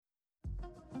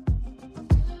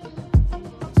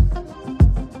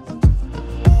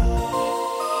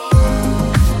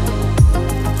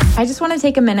I just want to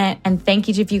take a minute and thank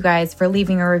each of you guys for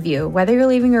leaving a review. Whether you're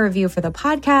leaving a review for the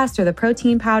podcast or the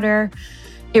protein powder,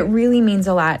 it really means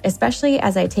a lot, especially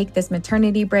as I take this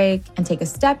maternity break and take a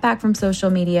step back from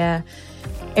social media.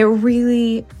 It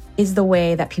really is the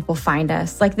way that people find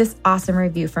us, like this awesome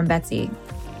review from Betsy.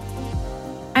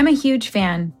 I'm a huge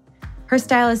fan. Her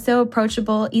style is so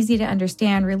approachable, easy to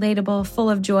understand, relatable,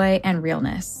 full of joy and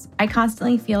realness. I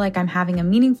constantly feel like I'm having a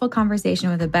meaningful conversation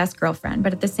with a best girlfriend,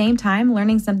 but at the same time,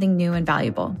 learning something new and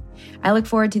valuable. I look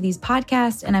forward to these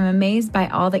podcasts, and I'm amazed by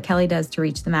all that Kelly does to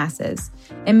reach the masses.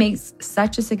 It makes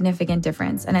such a significant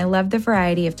difference, and I love the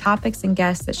variety of topics and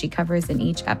guests that she covers in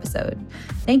each episode.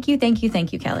 Thank you,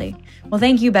 Kelly. Well,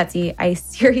 thank you, Betsy. I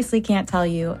seriously can't tell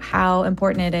you how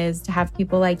important it is to have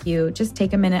people like you just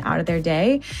take a minute out of their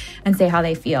day and say how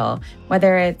they feel,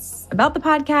 whether it's about the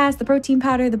podcast, the protein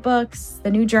powder, the books,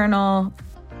 the new journal.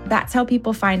 That's how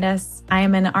people find us. I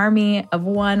am an army of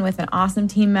one with an awesome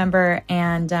team member,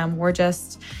 and we're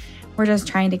just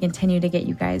trying to continue to get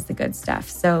you guys the good stuff.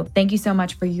 So thank you so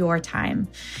much for your time.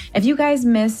 If you guys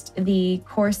missed the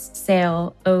course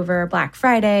sale over Black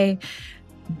Friday,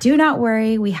 do not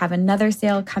worry. We have another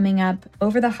sale coming up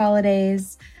over the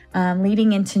holidays,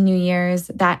 leading into New Year's.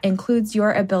 That includes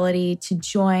your ability to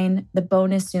join the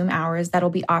bonus Zoom hours that will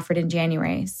be offered in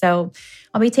January. So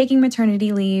I'll be taking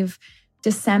maternity leave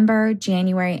December,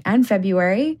 January, and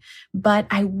February, but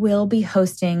I will be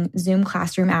hosting Zoom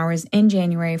classroom hours in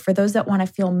January for those that want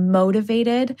to feel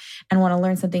motivated and want to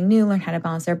learn something new, learn how to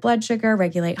balance their blood sugar,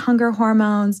 regulate hunger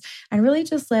hormones, and really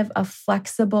just live a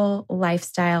flexible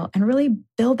lifestyle and really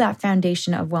build that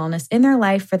foundation of wellness in their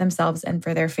life for themselves and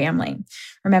for their family.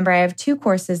 Remember, I have 2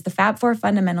 courses, the Fab 4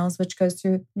 Fundamentals, which goes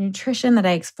through nutrition that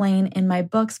I explain in my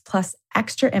books, plus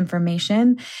extra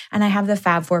information. And I have the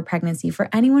Fab 4 Pregnancy for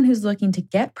anyone who's looking to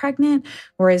get pregnant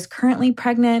or is currently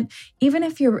pregnant. Even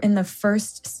if you're in the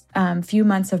first few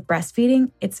months of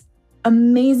breastfeeding, it's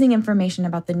amazing information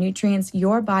about the nutrients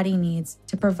your body needs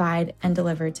to provide and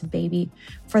deliver to baby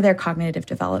for their cognitive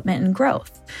development and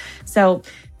growth. So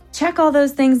check all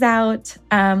those things out.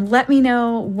 Let me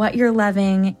know what you're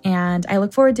loving. And I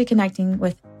look forward to connecting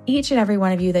with each and every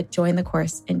one of you that joined the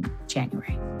course in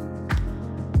January.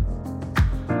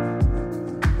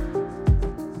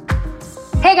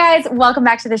 Hey guys, welcome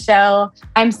back to the show.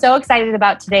 I'm so excited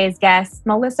about today's guest,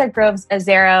 Melissa Groves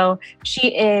Azzaro.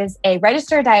 She is a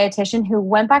registered dietitian who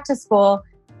went back to school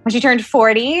when she turned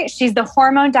 40. She's the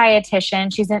hormone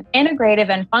dietitian. She's an integrative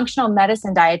and functional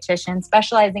medicine dietitian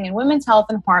specializing in women's health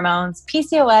and hormones,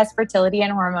 PCOS, fertility,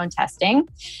 and hormone testing.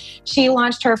 She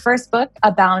launched her first book,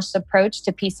 A Balanced Approach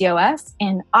to PCOS,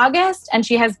 in August, and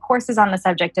she has courses on the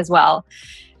subject as well.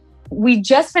 We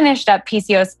just finished up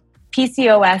PCOS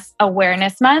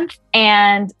Awareness Month,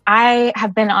 and I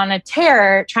have been on a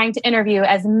tear trying to interview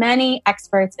as many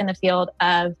experts in the field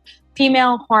of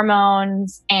female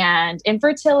hormones and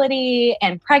infertility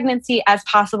and pregnancy as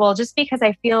possible, just because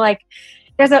I feel like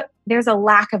there's a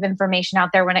lack of information out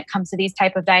there when it comes to these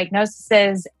type of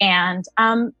diagnoses, and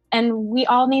we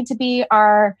all need to be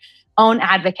our own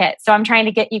advocate. So I'm trying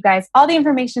to get you guys all the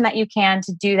information that you can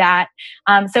to do that.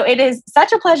 So it is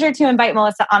such a pleasure to invite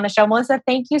Melissa on the show. Melissa,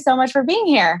 thank you so much for being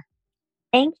here.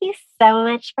 Thank you so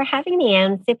much for having me.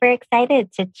 I'm super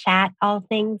excited to chat all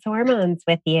things hormones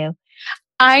with you.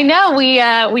 I know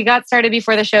we got started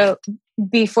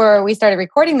before we started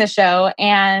recording the show,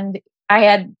 and I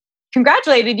had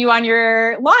congratulated you on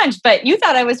your launch, but you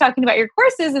thought I was talking about your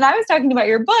courses and I was talking about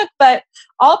your book, but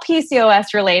all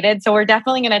PCOS related. So we're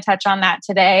definitely going to touch on that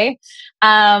today.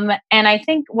 And I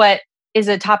think what is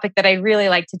a topic that I really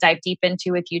like to dive deep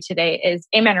into with you today is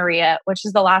amenorrhea, which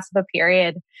is the loss of a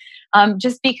period.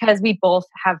 Just because we both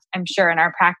have, I'm sure in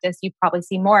our practice, you probably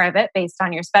see more of it based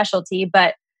on your specialty,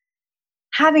 but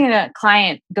having a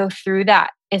client go through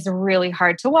that is really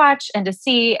hard to watch and to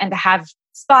see, and to have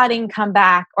spotting come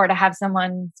back, or to have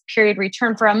someone's period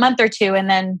return for a month or 2 and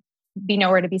then be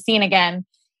nowhere to be seen again.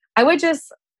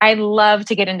 I'd love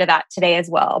to get into that today as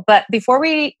well. But before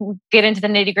we get into the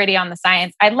nitty-gritty on the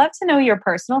science, I'd love to know your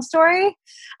personal story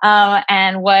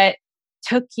and what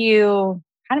took you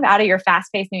kind of out of your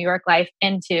fast-paced New York life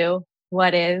into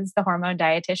what is the hormone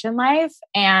dietitian life,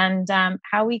 and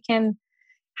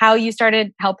how you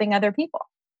started helping other people.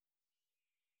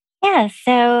 Yeah,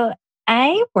 so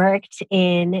I worked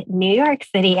in New York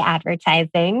City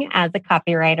advertising as a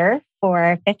copywriter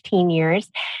for 15 years.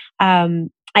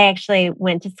 I actually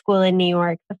went to school in New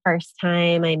York the first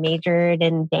time. I majored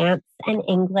in dance and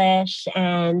English,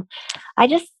 and I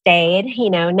just stayed.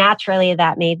 Naturally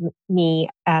that made me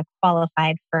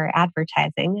qualified for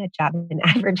advertising, a job in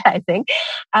advertising.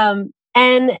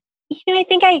 And I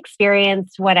think I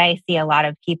experienced what I see a lot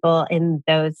of people in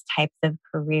those types of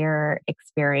career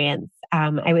experience.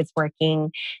 I was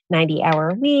working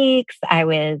 90-hour weeks. I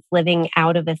was living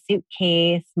out of a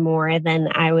suitcase more than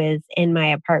I was in my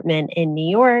apartment in New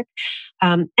York.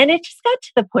 And it just got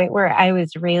to the point where I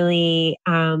was really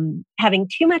having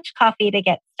too much coffee to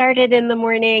get started in the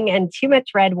morning and too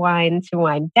much red wine to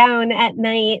wind down at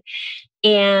night.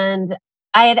 And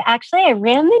I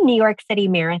ran the New York City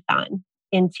Marathon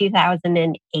in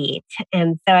 2008.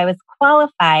 And so I was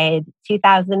qualified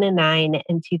 2009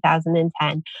 and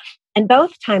 2010. And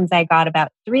both times I got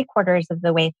about 3/4 of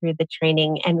the way through the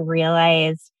training and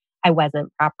realized I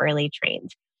wasn't properly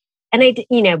trained.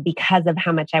 And because of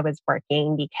how much I was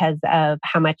working, because of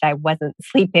how much I wasn't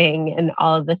sleeping and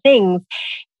all of the things.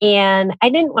 And I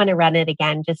didn't want to run it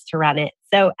again just to run it.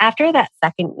 So after that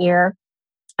second year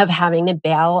of having to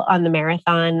bail on the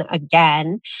marathon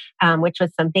again, which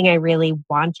was something I really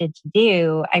wanted to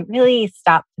do, I really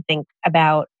stopped to think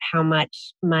about how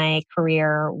much my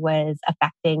career was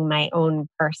affecting my own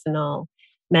personal,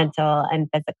 mental, and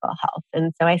physical health.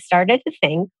 And so I started to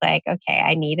think like, okay,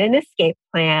 I need an escape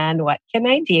plan. What can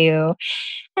I do?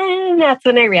 And that's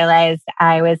when I realized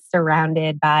I was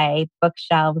surrounded by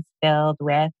bookshelves filled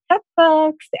with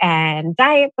cookbooks and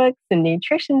diet books and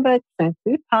nutrition books and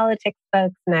food politics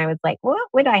books. And I was like, what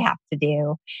would I have to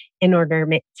do in order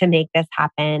to make this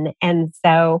happen? And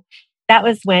so that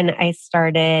was when I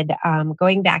started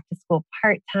going back to school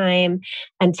part-time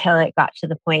until it got to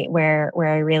the point where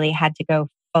I really had to go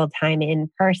full-time in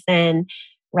person,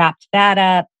 wrapped that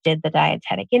up, did the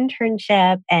dietetic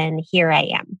internship, and here I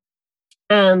am.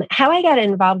 How I got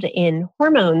involved in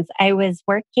hormones, I was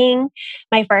working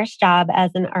my first job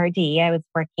as an RD. I was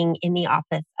working in the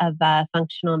office of a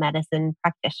functional medicine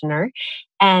practitioner,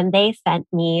 and they sent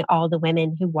me all the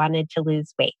women who wanted to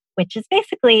lose weight, which is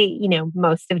basically,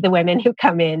 most of the women who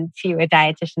come into a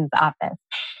dietitian's office.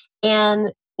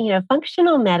 And,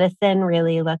 functional medicine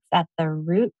really looks at the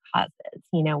root causes.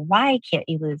 Why can't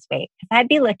you lose weight? Because I'd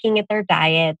be looking at their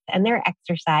diets and their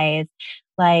exercise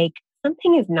like,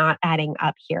 something is not adding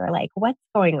up here. Like, what's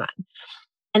going on?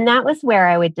 And that was where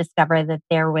I would discover that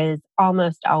there was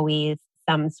almost always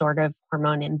some sort of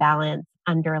hormone imbalance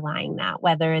underlying that,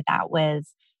 whether that was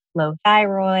low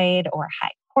thyroid or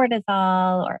high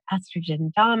cortisol or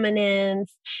estrogen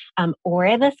dominance,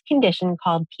 or this condition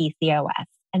called PCOS.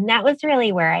 And that was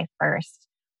really where I first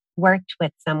worked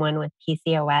with someone with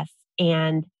PCOS.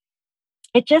 And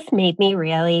it just made me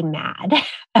really mad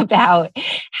about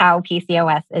how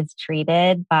PCOS is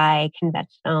treated by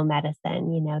conventional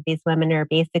medicine. These women are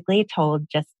basically told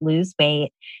just lose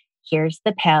weight. Here's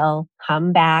the pill,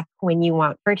 come back when you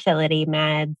want fertility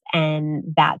meds. And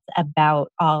that's about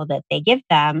all that they give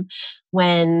them.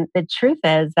 When the truth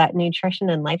is that nutrition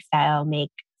and lifestyle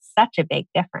make such a big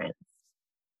difference.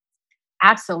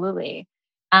 Absolutely.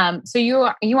 So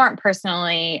you aren't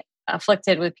personally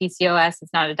afflicted with PCOS.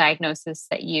 It's not a diagnosis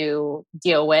that you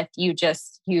deal with.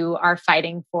 You are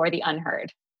fighting for the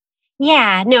unheard.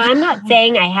 Yeah, no, I'm not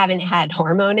saying I haven't had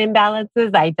hormone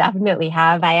imbalances. I definitely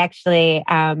have. I actually,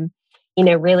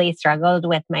 really struggled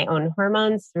with my own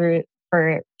hormones through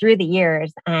the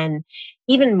years, and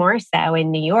even more so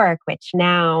in New York, which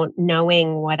now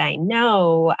knowing what I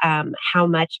know, how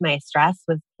much my stress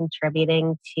was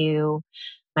contributing to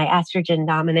my estrogen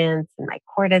dominance and my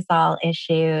cortisol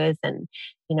issues. And,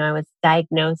 I was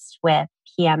diagnosed with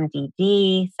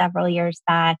PMDD several years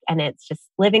back, and it's just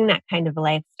living that kind of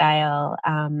lifestyle.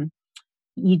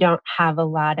 You don't have a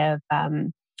lot of,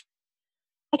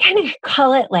 I kind of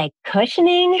call it like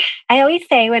cushioning. I always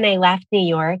say when I left New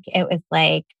York, it was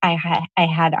like I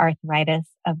had arthritis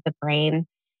of the brain.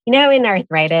 In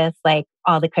arthritis, like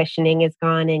all the cushioning is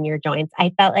gone in your joints.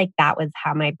 I felt like that was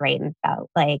how my brain felt.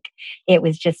 Like it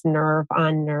was just nerve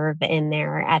on nerve in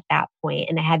there at that point,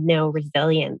 and I had no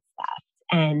resilience left.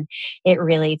 And it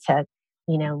really took,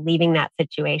 leaving that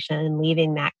situation,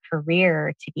 leaving that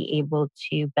career to be able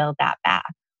to build that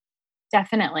back.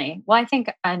 Definitely. Well, I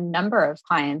think a number of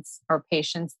clients or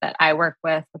patients that I work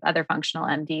with other functional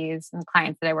MDs and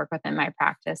clients that I work with in my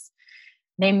practice,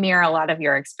 they mirror a lot of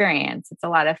your experience. It's a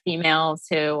lot of females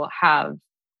who have,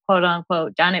 quote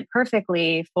unquote, done it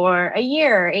perfectly for a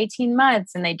year, 18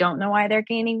 months, and they don't know why they're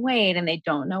gaining weight and they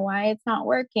don't know why it's not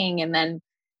working. And then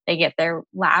they get their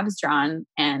labs drawn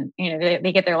and,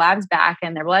 they get their labs back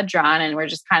and their blood drawn. And we're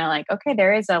just kind of like, okay,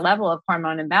 there is a level of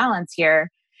hormone imbalance here.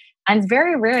 And it's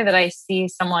very rare that I see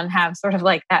someone have sort of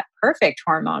like that perfect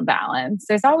hormone balance.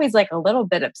 There's always like a little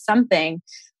bit of something.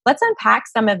 Let's unpack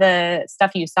some of the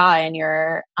stuff you saw in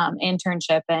your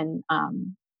internship and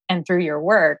through your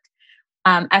work.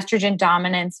 Estrogen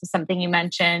dominance was something you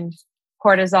mentioned.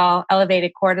 cortisol,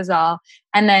 elevated cortisol,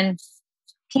 and then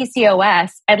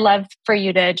PCOS. I'd love for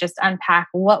you to just unpack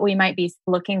what we might be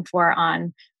looking for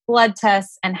on blood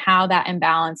tests and how that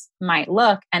imbalance might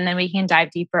look. And then we can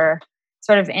dive deeper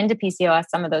sort of into PCOS,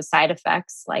 some of those side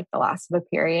effects like the loss of a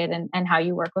period and how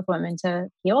you work with women to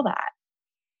heal that.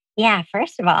 Yeah,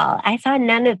 first of all, I saw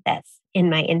none of this in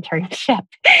my internship.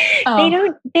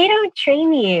 Oh. They don't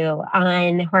train you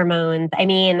on hormones. I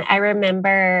mean, I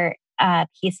remember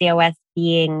PCOS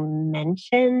being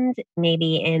mentioned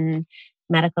maybe in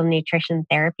medical nutrition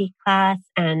therapy class,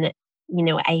 and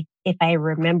if I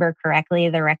remember correctly,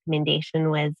 the recommendation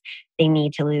was they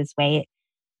need to lose weight.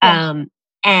 Yeah.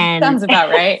 And Sounds about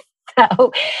right.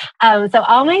 So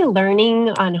all my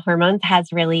learning on hormones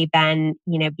has really been,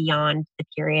 beyond the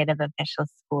period of official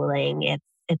schooling.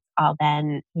 It's all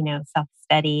been,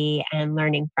 self-study and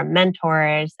learning from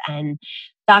mentors and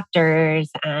doctors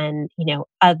and,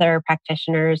 other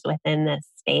practitioners within this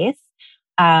space.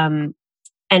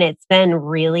 And it's been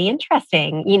really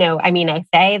interesting. I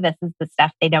say this is the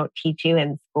stuff they don't teach you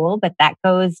in school, but that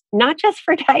goes not just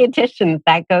for dietitians,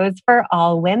 that goes for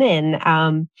all women.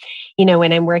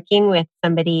 When I'm working with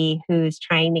somebody who's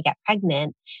trying to get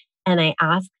pregnant and I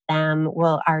ask them,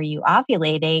 well, are you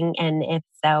ovulating? And if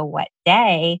so, what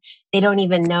day? They don't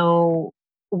even know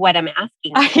what I'm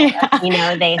asking for.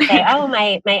 Yeah. They say, oh,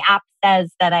 my app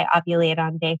says that I ovulate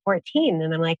on day 14.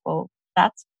 And I'm like, well,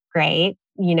 that's great.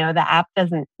 The app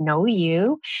doesn't know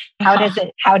you. How does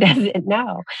it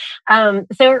know?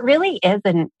 So it really is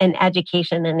an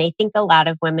education. And I think a lot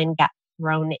of women get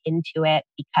thrown into it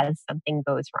because something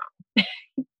goes wrong,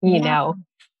 Yeah,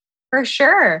 for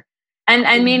sure. And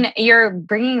I mean, you're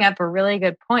bringing up a really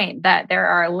good point that there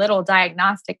are little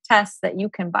diagnostic tests that you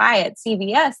can buy at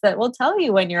CVS that will tell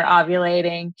you when you're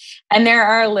ovulating. And there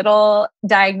are little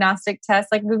diagnostic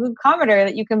tests like the glucometer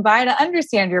that you can buy to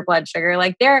understand your blood sugar.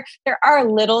 Like there are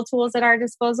little tools at our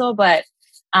disposal, but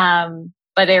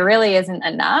it really isn't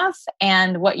enough.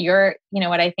 And what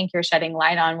what I think you're shedding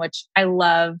light on, which I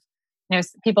love,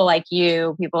 people like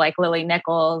you, people like Lily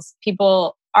Nichols,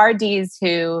 people RDs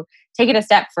who take it a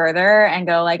step further and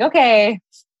go like, okay,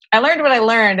 I learned what I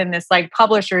learned in this like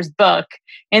publisher's book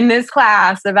in this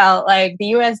class about like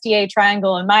the USDA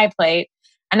triangle in my plate.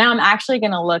 And now I'm actually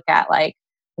going to look at like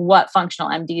what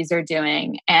functional MDs are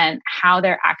doing and how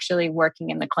they're actually working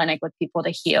in the clinic with people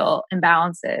to heal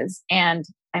imbalances. And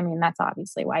I mean, that's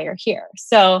obviously why you're here.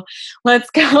 So let's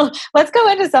go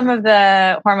into some of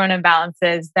the hormone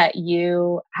imbalances that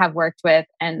you have worked with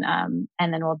and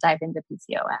then we'll dive into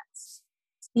PCOS.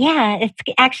 Yeah, it's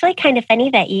actually kind of funny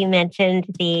that you mentioned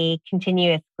the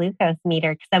continuous glucose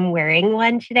meter because I'm wearing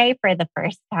one today for the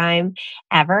first time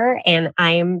ever. And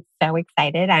I'm so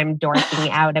excited. I'm dorking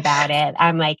out about it.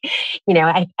 I'm like,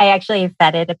 I actually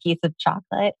fed it a piece of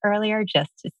chocolate earlier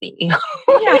just to see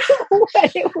Yeah.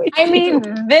 what it would do. mean,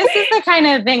 this is the kind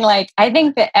of thing, like, I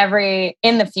think that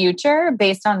in the future,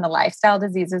 based on the lifestyle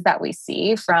diseases that we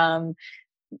see from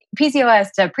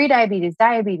PCOS to prediabetes,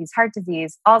 diabetes, heart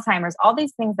disease, Alzheimer's, all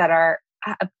these things that are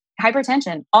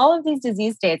hypertension, all of these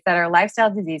disease states that are lifestyle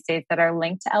disease states that are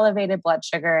linked to elevated blood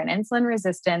sugar and insulin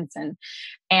resistance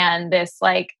and this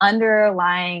like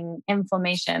underlying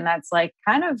inflammation that's like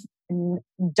kind of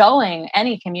dulling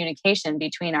any communication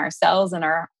between our cells and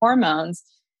our hormones.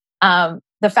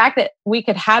 The fact that we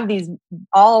could have these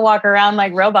all walk around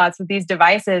like robots with these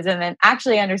devices and then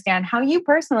actually understand how you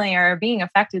personally are being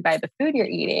affected by the food you're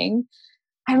eating.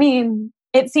 I mean,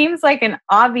 it seems like an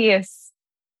obvious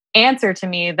answer to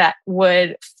me that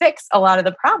would fix a lot of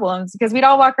the problems because we'd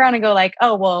all walk around and go like,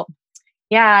 oh, well,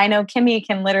 yeah, I know Kimmy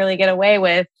can literally get away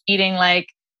with eating like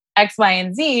X, Y,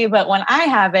 and Z, but when I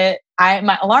have it,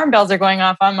 my alarm bells are going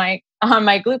off on my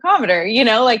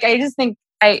glucometer, like I just think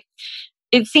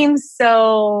it seems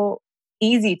so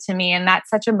easy to me. And that's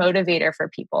such a motivator for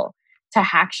people to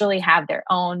actually have their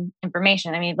own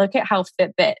information. I mean, look at how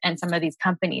Fitbit and some of these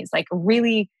companies like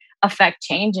really affect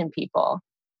change in people.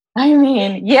 I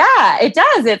mean, yeah, it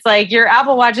does. It's like your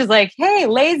Apple Watch is like, hey,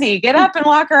 lazy, get up and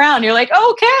walk around. You're like,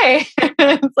 okay.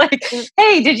 It's like,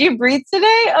 hey, did you breathe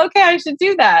today? Okay, I should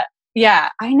do that. Yeah,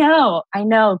 I know.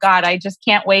 God, I just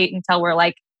can't wait until we're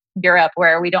like Europe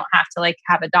where we don't have to like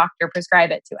have a doctor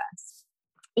prescribe it to us.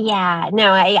 Yeah,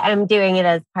 no, I'm doing it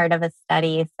as part of a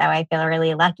study. So I feel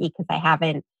really lucky because I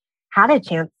haven't had a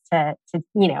chance to,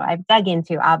 I've dug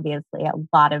into obviously a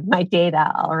lot of my data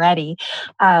already.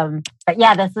 But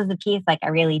yeah, this is a piece like I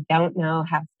really don't know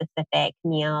how specific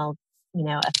meals,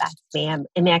 affects me.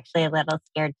 I'm actually a little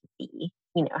scared to see,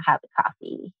 how the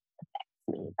coffee affects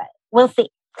me, but we'll see.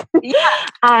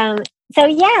 Yeah. So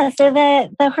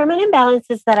the hormone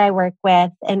imbalances that I work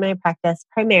with in my practice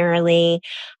primarily,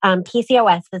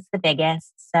 PCOS is the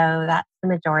biggest. So that's the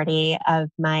majority of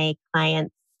my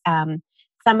clients.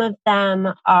 Some of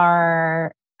them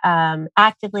are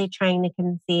actively trying to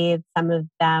conceive. Some of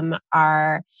them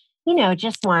are,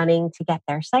 just wanting to get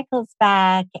their cycles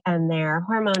back and their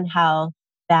hormone health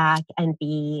back and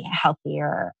be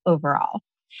healthier overall.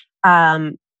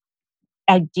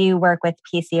 I do work with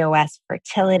PCOS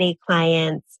fertility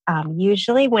clients,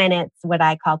 usually when it's what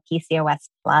I call PCOS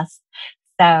plus.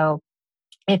 So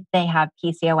if they have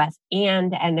PCOS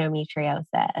and endometriosis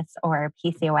or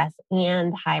PCOS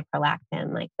and high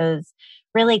prolactin, like those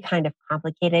really kind of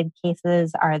complicated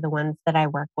cases are the ones that I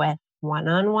work with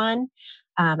one-on-one.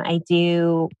 I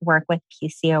do work with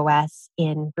PCOS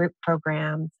in group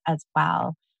programs as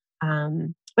well,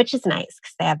 which is nice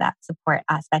because they have that support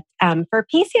aspect. For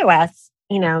PCOS,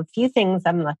 a few things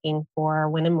I'm looking for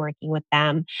when I'm working with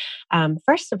them.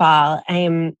 First of all,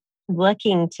 I'm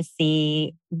looking to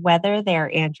see whether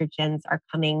their androgens are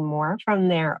coming more from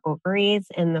their ovaries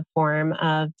in the form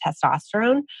of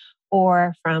testosterone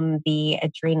or from the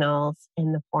adrenals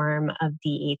in the form of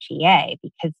DHEA,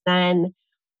 because then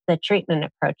the treatment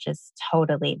approach is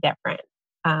totally different.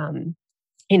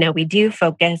 We do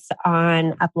focus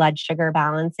on a blood sugar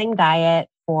balancing diet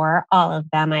for all of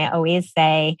them. I always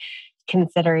say,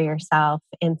 consider yourself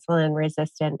insulin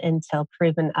resistant until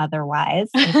proven otherwise.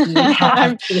 If you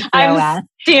have PCOS. I'm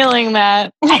stealing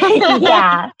that.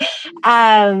 Yeah.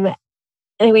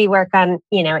 We work on,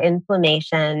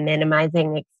 inflammation,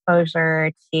 minimizing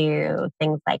exposure to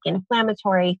things like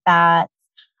inflammatory fats,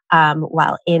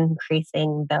 while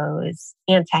increasing those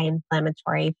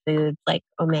anti-inflammatory foods like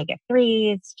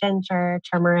omega-3s, ginger,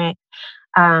 turmeric.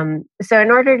 So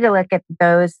in order to look at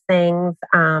those things,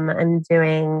 I'm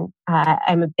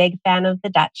a big fan of the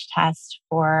Dutch test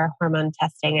for hormone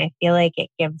testing. I feel like it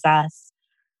gives us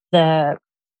the,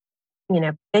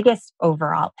 biggest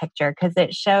overall picture because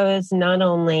it shows not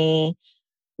only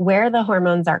where the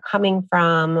hormones are coming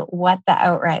from, what the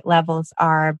outright levels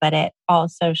are, but it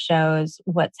also shows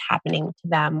what's happening to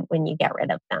them when you get rid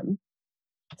of them.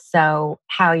 So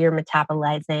how you're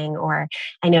metabolizing, or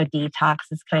I know detox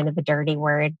is kind of a dirty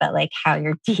word, but like how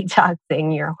you're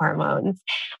detoxing your hormones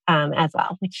as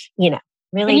well, which,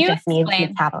 really just means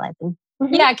metabolizing.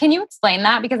 Mm-hmm. Yeah. Can you explain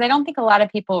that? Because I don't think a lot of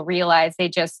people realize, they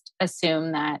just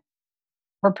assume that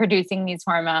we're producing these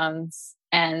hormones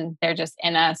and they're just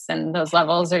in us and those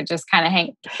levels are just kind of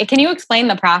hanging. Can you explain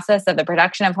the process of the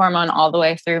production of hormone all the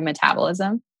way through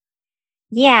metabolism?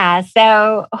 Yeah,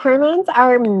 so hormones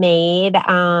are made.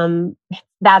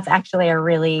 That's actually a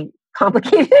really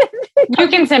complicated. You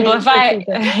can simplify.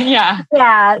 Yeah.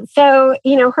 Yeah. So,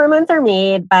 hormones are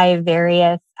made by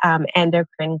various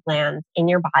endocrine glands in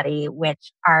your body,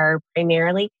 which are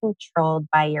primarily controlled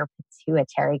by your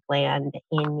pituitary gland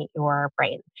in your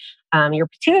brain. Your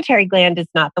pituitary gland is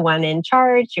not the one in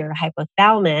charge. Your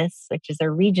hypothalamus, which is a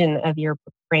region of your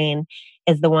brain,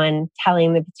 is the one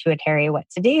telling the pituitary what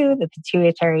to do. The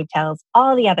pituitary tells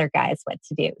all the other guys what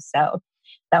to do. So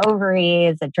the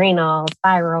ovaries, adrenals,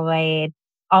 thyroid,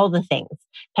 all the things,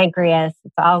 pancreas,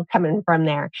 it's all coming from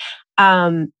there.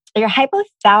 Your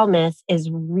hypothalamus is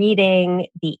reading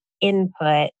the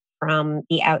input from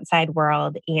the outside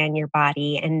world and your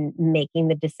body and making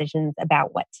the decisions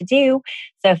about what to do.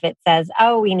 So if it says,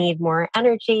 oh, we need more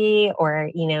energy, or,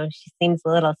 she seems a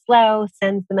little slow,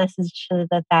 sends the message to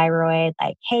the thyroid,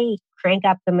 like, hey, crank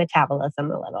up the metabolism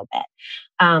a little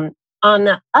bit. On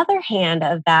the other hand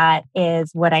of that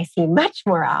is what I see much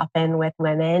more often with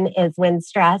women is when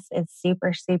stress is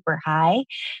super, super high,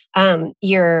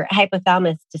 your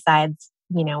hypothalamus decides,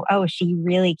 oh, she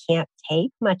really can't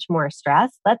take much more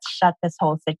stress. Let's shut this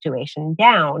whole situation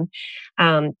down.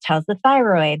 Tells the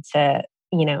thyroid to,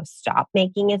 stop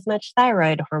making as much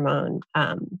thyroid hormone,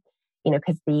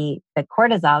 because the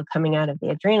cortisol coming out of the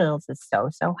adrenals is so,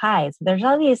 so high. So there's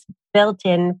all these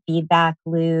built-in feedback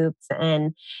loops,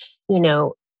 and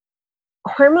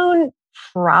hormone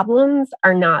problems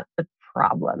are not the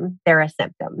problem. They're a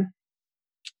symptom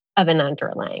of an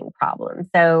underlying problem.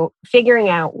 So figuring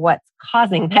out what's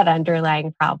causing that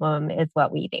underlying problem is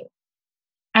what we do.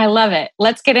 I love it.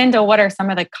 Let's get into what are some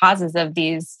of the causes of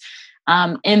these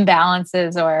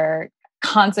imbalances or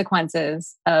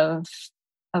consequences of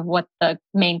what the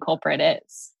main culprit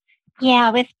is.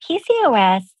 Yeah, with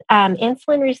PCOS,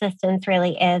 insulin resistance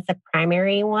really is a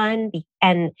primary one.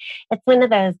 And it's one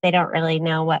of those they don't really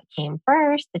know what came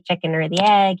first, the chicken or the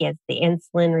egg. Is the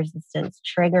insulin resistance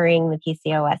triggering the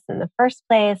PCOS in the first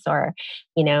place? Or,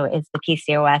 is the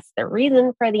PCOS the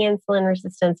reason for the insulin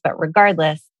resistance? But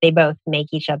regardless, they both make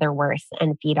each other worse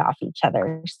and feed off each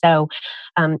other. So,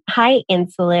 high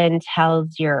insulin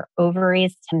tells your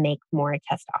ovaries to make more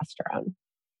testosterone.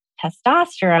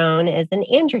 Testosterone is an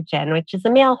androgen, which is a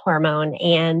male hormone,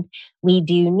 and we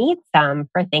do need some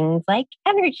for things like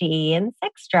energy and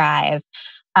sex drive.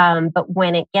 But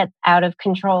when it gets out of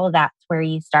control, that's where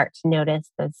you start to notice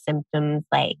those symptoms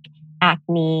like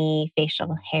acne,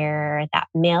 facial hair, that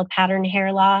male pattern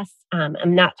hair loss.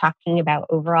 I'm not talking about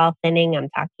overall thinning. I'm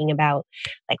talking about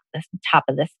like the top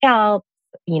of the scalp,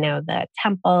 the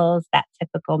temples, that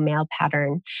typical male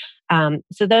pattern.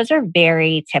 So those are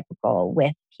very typical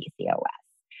with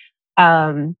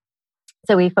PCOS.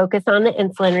 So we focus on the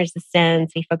insulin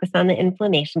resistance, we focus on the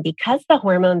inflammation because the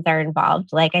hormones are involved.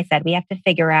 Like I said, we have to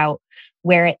figure out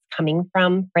where it's coming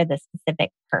from for the specific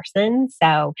person.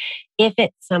 So if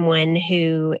it's someone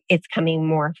who it's coming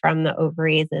more from the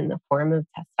ovaries in the form of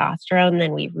testosterone,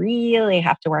 then we really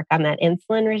have to work on that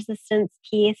insulin resistance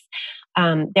piece.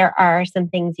 There are some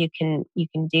things you can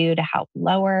do to help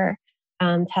lower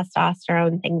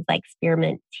testosterone. Things like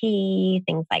spearmint tea,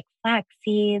 things like flax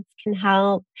seeds can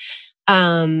help.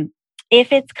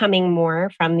 If it's coming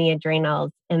more from the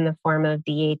adrenals in the form of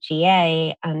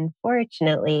DHEA,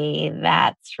 unfortunately,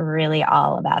 that's really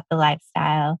all about the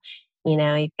lifestyle.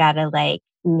 You've got to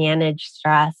manage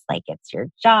stress like it's your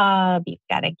job. You've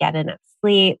got to get enough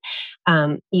sleep.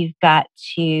 You've got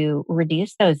to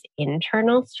reduce those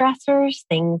internal stressors,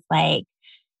 things like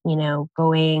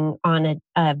going on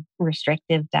a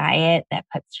restrictive diet that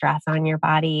puts stress on your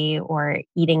body, or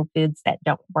eating foods that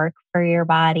don't work for your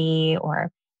body,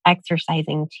 or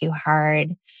exercising too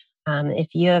hard.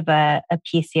 If you have a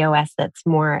PCOS that's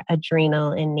more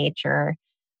adrenal in nature,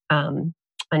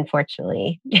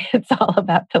 unfortunately, it's all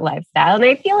about the lifestyle. And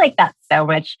I feel like that's so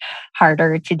much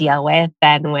harder to deal with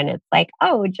than when it's like,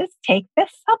 oh, just take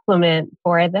this supplement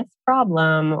for this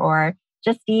problem, or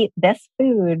just eat this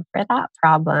food for that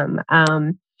problem.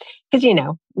 Because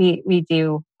we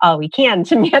do all we can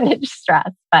to manage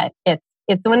stress, but it's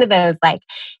one of those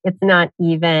it's not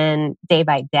even day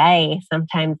by day.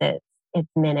 Sometimes it's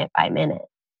minute by minute.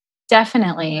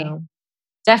 Definitely.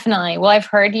 Definitely. Well, I've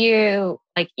heard you,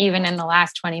 even in the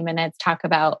last 20 minutes, talk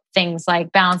about things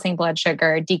like balancing blood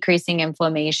sugar, decreasing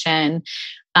inflammation,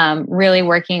 really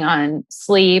working on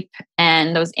sleep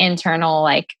and those internal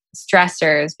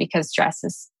stressors, because stress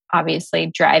is obviously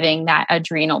driving that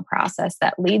adrenal process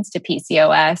that leads to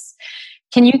PCOS.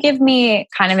 Can you give me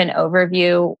kind of an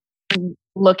overview,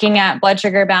 looking at blood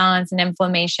sugar balance and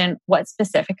inflammation, what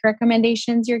specific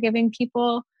recommendations you're giving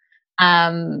people?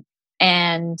 And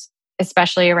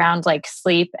especially around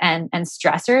sleep and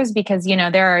stressors, because,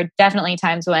 there are definitely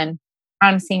times when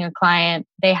I'm seeing a client,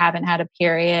 they haven't had a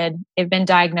period, they've been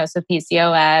diagnosed with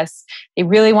PCOS, they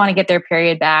really want to get their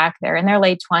period back, they're in their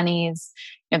late 20s,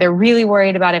 they're really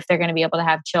worried about if they're going to be able to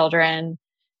have children.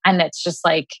 And it's just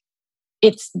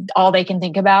it's all they can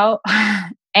think about.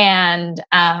 and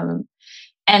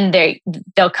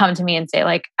they'll come to me and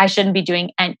say I shouldn't be doing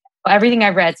everything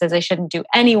I've read says I shouldn't do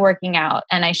any working out,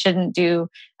 and I shouldn't do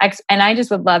X. And I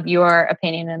just would love your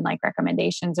opinion and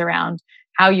recommendations around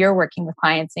how you're working with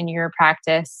clients in your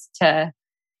practice to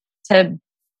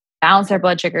balance their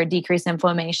blood sugar, decrease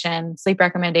inflammation, sleep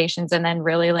recommendations, and then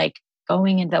really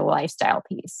going into the lifestyle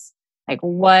piece.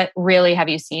 What really have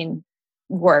you seen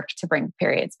work to bring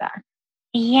periods back?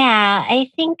 Yeah,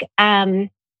 I think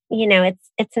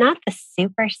it's not the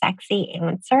super sexy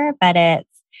answer, but it's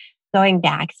going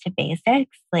back to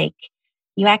basics.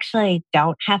 You actually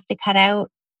don't have to cut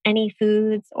out any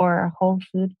foods or whole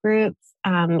food groups.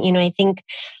 I think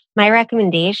my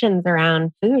recommendations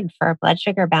around food for blood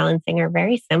sugar balancing are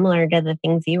very similar to the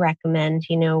things you recommend.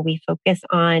 We focus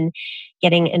on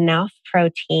getting enough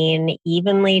protein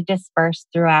evenly dispersed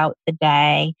throughout the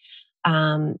day.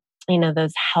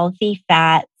 Those healthy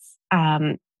fats,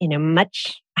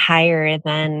 much higher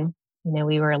than,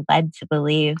 we were led to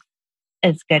believe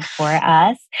is good for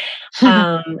us.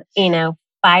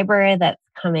 Fiber that's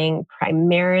coming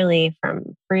primarily from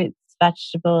fruits,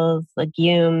 vegetables,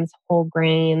 legumes, whole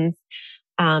grains,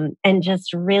 and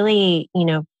just really,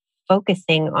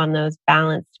 focusing on those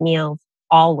balanced meals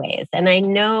always. And I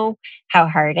know how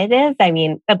hard it is. I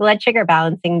mean, the blood sugar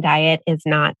balancing diet is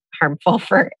not harmful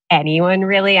for anyone,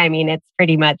 really. I mean, it's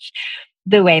pretty much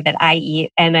the way that I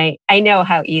eat. And I know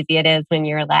how easy it is when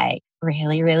you're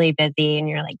really, really busy and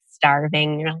you're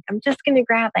starving. You're like, I'm just going to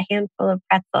grab a handful of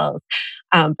pretzels.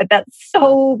 But that's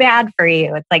so bad for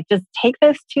you. It's like, just take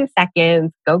those 2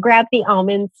 seconds, go grab the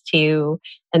almonds too,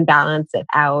 and balance it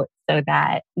out so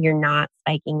that you're not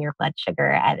spiking your blood sugar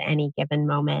at any given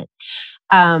moment.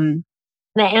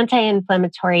 The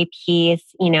anti-inflammatory piece,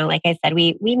 like I said,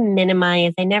 we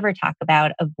minimize. I never talk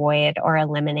about avoid or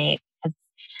eliminate because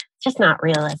it's just not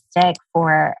realistic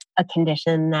for a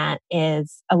condition that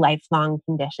is a lifelong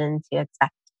condition to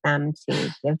expect them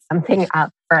to give something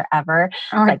up forever.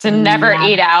 Or like to never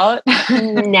eat out.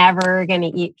 Never going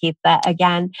to eat pizza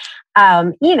again.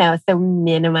 So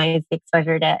minimize the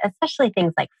exposure to especially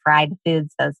things like fried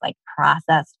foods, those like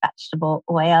processed vegetable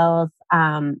oils,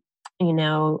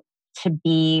 to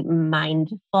be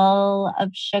mindful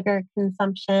of sugar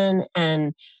consumption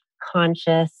and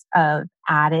conscious of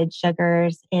added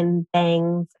sugars in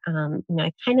things.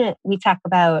 We talk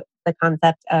about the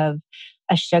concept of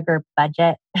a sugar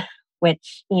budget,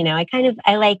 which,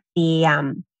 I like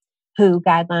the WHO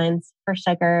guidelines for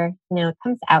sugar. It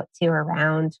comes out to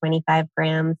around 25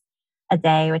 grams a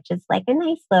day, which is like a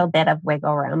nice little bit of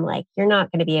wiggle room. Like, you're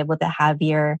not going to be able to have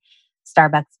your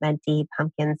Starbucks venti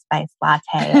pumpkin spice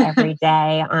latte every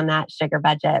day on that sugar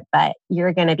budget, but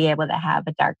you're going to be able to have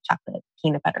a dark chocolate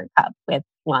peanut butter cup with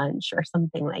lunch or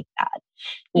something like that,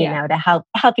 to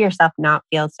help yourself not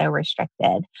feel so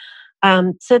restricted.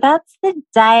 So that's the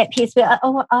diet piece. But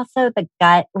also the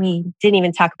gut. We didn't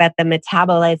even talk about the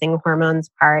metabolizing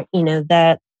hormones part.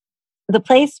 The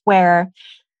place where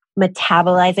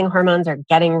metabolizing hormones or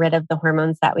getting rid of the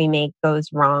hormones that we make goes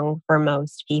wrong for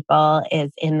most people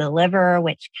is in the liver,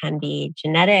 which can be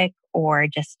genetic or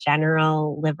just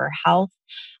general liver health.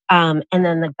 And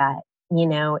then the gut.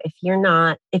 If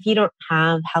you don't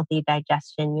have healthy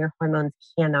digestion, your hormones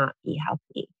cannot be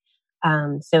healthy.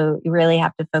 So you really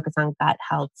have to focus on gut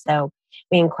health. So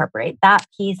we incorporate that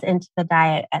piece into the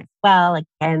diet as well.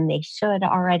 Again, they should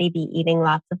already be eating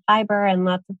lots of fiber and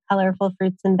lots of colorful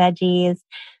fruits and veggies.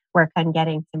 Work on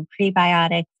getting some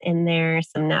prebiotics in there,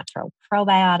 some natural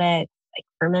probiotics, like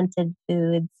fermented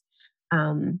foods,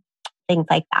 things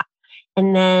like that.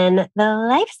 And then the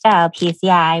lifestyle piece,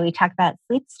 we talk about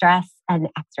sleep, stress, and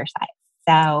exercise.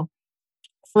 So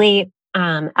sleep,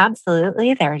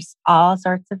 absolutely. There's all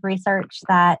sorts of research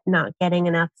that not getting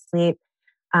enough sleep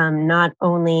not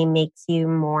only makes you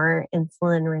more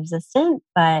insulin resistant,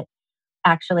 but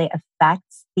actually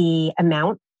affects the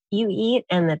amount you eat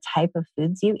and the type of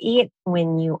foods you eat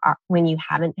when you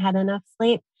haven't had enough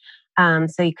sleep.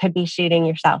 So you could be shooting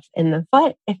yourself in the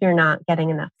foot if you're not getting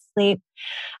enough sleep.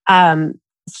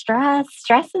 Stress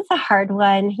is a hard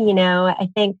one. I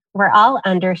think we're all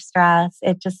under stress.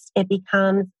 It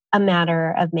becomes a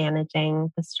matter of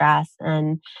managing the stress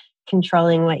and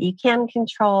controlling what you can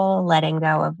control, letting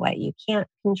go of what you can't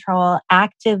control,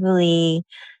 actively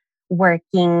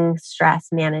working stress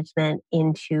management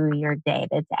into your day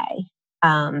to day.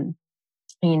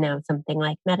 Something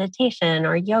like meditation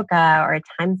or yoga or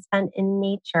time spent in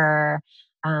nature,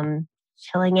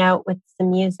 chilling out with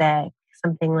some music,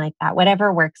 something like that,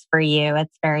 whatever works for you.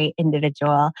 It's very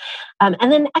individual.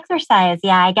 And then exercise.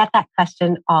 Yeah, I get that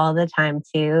question all the time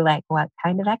too. Like, what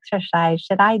kind of exercise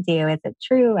should I do? Is it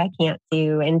true I can't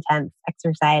do intense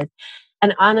exercise?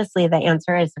 And honestly, the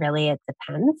answer is really, it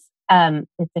depends.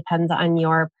 It depends on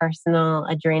your personal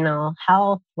adrenal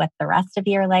health, what the rest of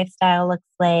your lifestyle looks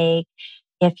like,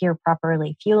 if you're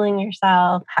properly fueling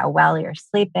yourself, how well you're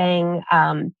sleeping.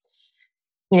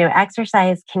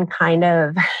 Exercise can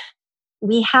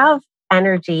we have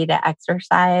energy to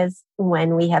exercise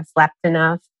when we have slept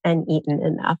enough and eaten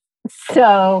enough.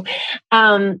 So,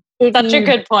 such a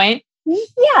good point.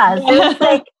 Yeah. So it's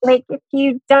like if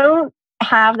you don't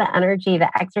have the energy to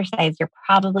exercise, you're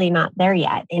probably not there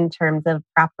yet in terms of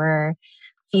proper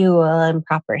fuel and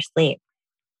proper sleep.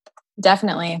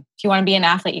 Definitely. If you want to be an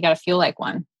athlete, you got to feel like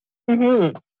one.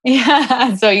 Mm-hmm.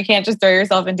 Yeah. So you can't just throw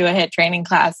yourself into a HIIT training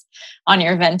class on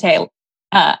your Venti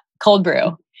cold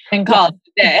brew and call it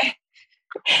a day.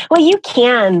 Well, you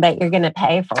can, but you're going to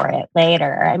pay for it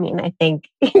later. I mean, I think,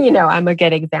 I'm a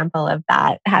good example of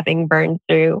that, having burned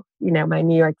through, my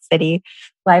New York City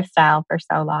lifestyle for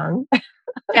so long.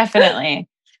 Definitely.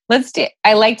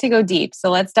 I like to go deep. So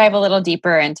let's dive a little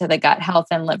deeper into the gut health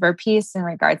and liver piece in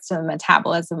regards to the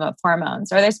metabolism of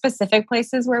hormones. Are there specific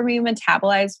places where we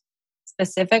metabolize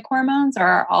specific hormones, or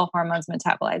are all hormones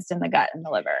metabolized in the gut and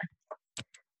the liver?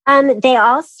 They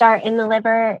all start in the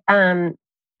liver.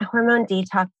 Hormone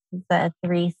detox is a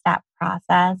 3-step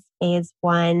process. Phase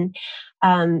 1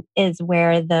 is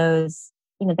where those,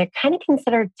 they're kind of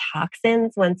considered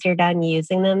toxins once you're done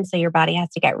using them. So your body has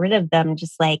to get rid of them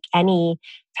just like any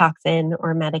toxin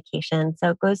or medication.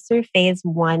 So it goes through phase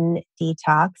 1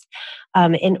 detox.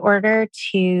 In order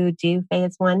to do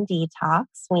phase 1 detox,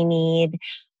 we need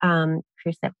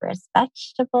cruciferous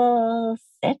vegetables,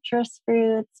 citrus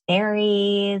fruits,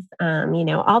 berries,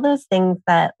 all those things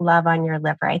that love on your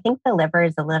liver. I think the liver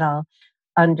is a little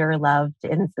underloved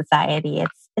in society.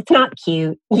 It's not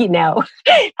cute, but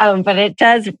it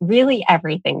does really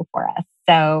everything for us.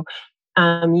 So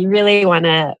you really want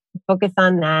to focus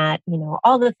on that,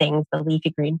 all the things, the leafy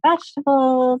green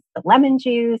vegetables, the lemon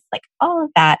juice, like all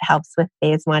of that helps with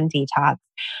phase 1 detox.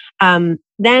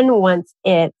 Then once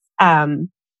it's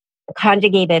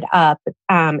conjugated up,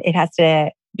 it has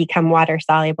to become water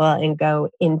soluble and go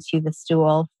into the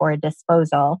stool for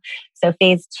disposal. So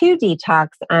phase 2 detox,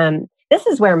 this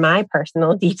is where my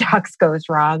personal detox goes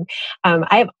wrong.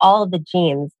 I have all the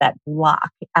genes that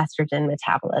block estrogen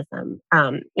metabolism.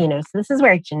 So this is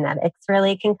where genetics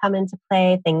really can come into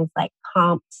play. Things like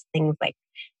COMPs, things like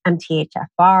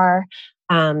MTHFR.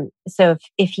 So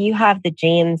if you have the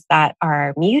genes that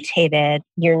are mutated,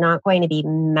 you're not going to be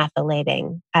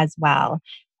methylating as well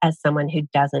as someone who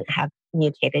doesn't have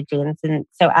mutated genes. And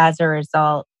so as a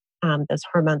result, those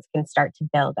hormones can start to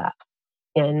build up.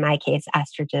 In my case,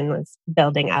 estrogen was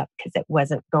building up because it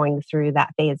wasn't going through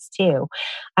that phase 2.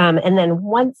 And then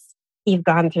once you've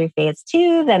gone through phase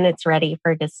 2, then it's ready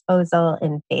for disposal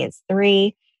in phase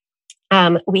 3.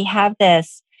 We have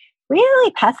this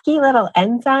really pesky little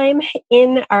enzyme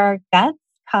in our guts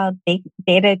called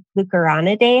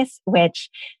beta-glucuronidase, which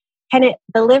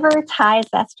the liver ties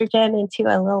estrogen into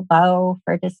a little bow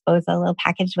for disposal, a little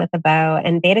package with a bow,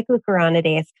 and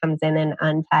beta-glucuronidase comes in and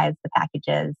unties the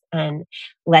packages and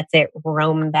lets it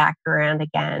roam back around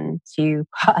again to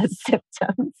cause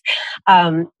symptoms.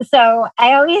 So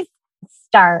I always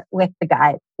start with the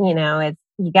gut.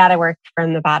 You got to work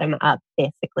from the bottom up,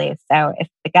 basically. So if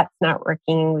the gut's not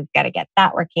working, we've got to get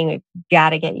that working. We've got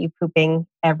to get you pooping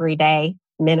every day,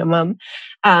 minimum.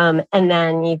 And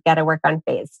then you've got to work on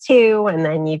phase 2, and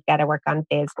then you've got to work on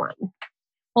phase 1.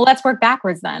 Well, let's work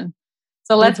backwards then.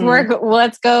 So let's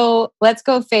go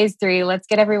phase 3. Let's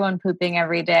get everyone pooping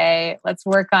every day. Let's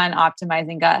work on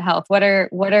optimizing gut health. What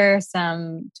are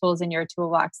some tools in your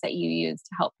toolbox that you use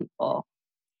to help people?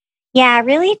 Yeah,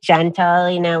 really gentle.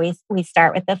 We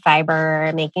start with the fiber,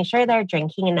 making sure they're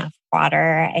drinking enough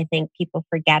water. I think people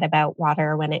forget about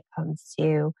water when it comes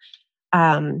to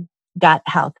gut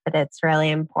health, but it's really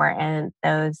important.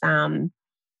 Those,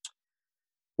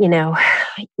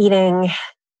 eating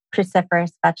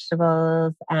cruciferous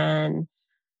vegetables and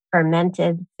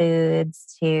fermented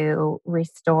foods to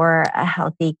restore a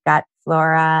healthy gut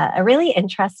flora. A really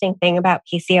interesting thing about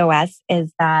PCOS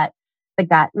is that the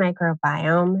gut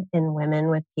microbiome in women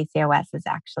with PCOS is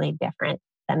actually different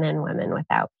than in women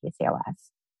without PCOS.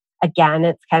 Again,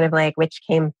 it's kind of like which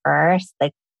came first,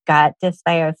 the gut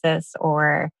dysbiosis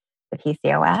or the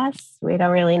PCOS. We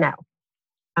don't really know.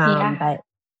 But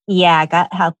yeah,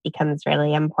 gut health becomes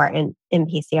really important in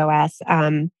PCOS.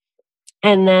 And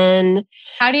then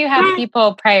how do you have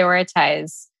people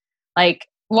prioritize? Like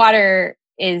water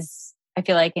is, I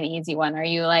feel like, an easy one. Are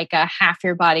you like a half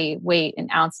your body weight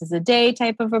in ounces a day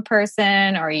type of a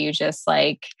person? Or are you just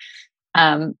like,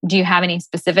 do you have any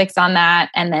specifics on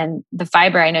that? And then the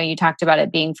fiber, I know you talked about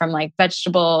it being from like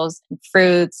vegetables and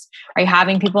fruits. Are you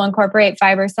having people incorporate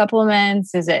fiber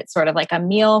supplements? Is it sort of like a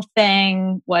meal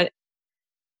thing? What?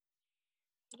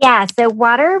 Yeah, so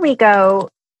water, we go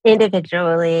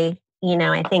individually.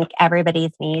 I think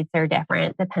everybody's needs are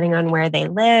different depending on where they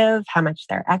live, how much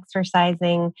they're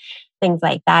exercising, things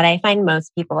like that. I find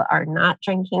most people are not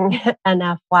drinking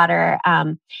enough water.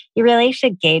 You really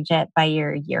should gauge it by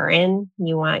your urine.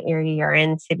 You want your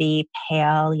urine to be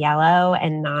pale yellow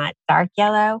and not dark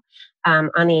yellow.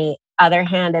 On the other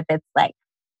hand, if it's like,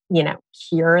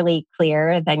 purely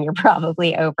clear, then you're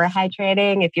probably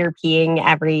overhydrating. If you're peeing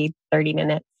every 30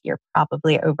 minutes, you're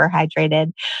probably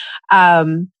overhydrated.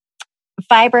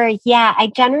 Fiber, yeah, I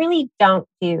generally don't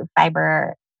do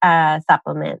fiber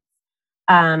supplements.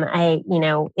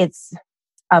 It's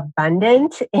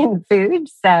abundant in food,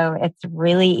 so it's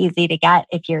really easy to get.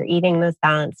 If you're eating those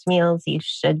balanced meals, you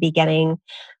should be getting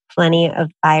plenty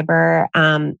of fiber.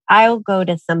 I'll go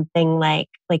to something like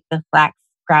the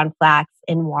ground flax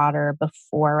in water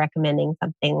before recommending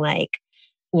something like,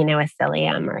 a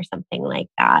psyllium or something like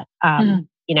that.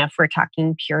 If we're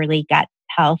talking purely gut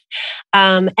health.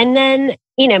 And then,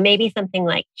 maybe something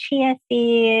like chia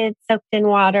seeds soaked in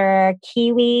water,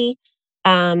 kiwi,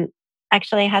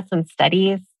 actually has some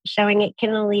studies showing it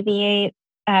can alleviate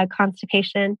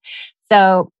constipation.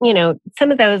 So,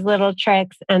 some of those little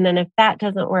tricks. And then if that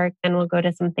doesn't work, then we'll go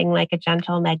to something like a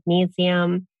gentle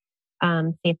magnesium,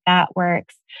 see if that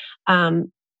works.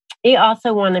 You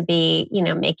also want to be,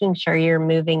 making sure you're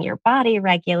moving your body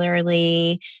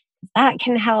regularly. That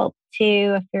can help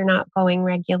too if you're not going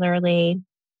regularly.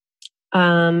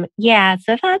 So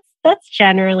that's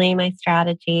generally my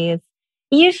strategies.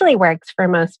 It usually works for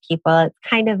most people. It's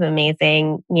kind of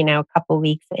amazing, a couple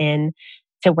weeks in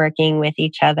to working with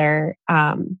each other.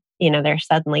 They're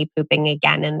suddenly pooping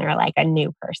again and they're like a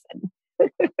new person.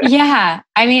 Yeah.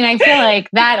 I mean, I feel like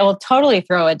that will totally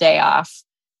throw a day off.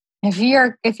 If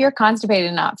you're constipated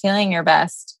and not feeling your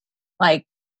best, like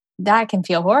that can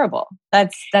feel horrible.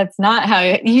 That's not how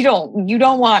you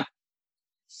don't want.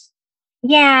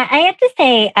 Yeah, I have to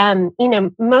say,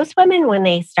 most women when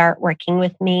they start working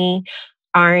with me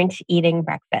aren't eating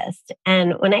breakfast.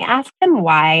 And when I ask them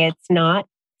why, it's not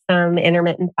some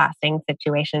intermittent fasting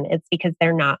situation. It's because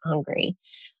they're not hungry.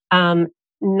 90%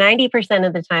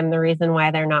 of the time, the reason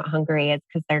why they're not hungry is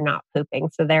because they're not pooping.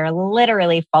 So they're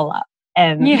literally full up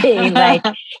and they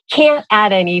can't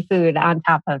add any food on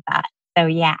top of that. So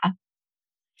yeah.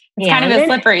 It's kind of a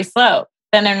slippery slope.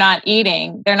 Then they're not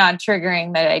eating. They're not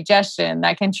triggering the digestion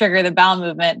that can trigger the bowel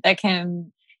movement that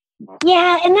can.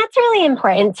 Yeah. And that's really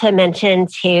important to mention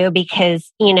too,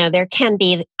 because, there can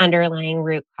be underlying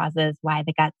root causes why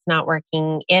the gut's not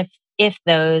working. If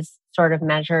those sort of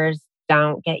measures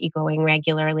don't get you going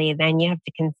regularly, then you have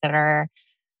to consider,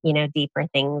 deeper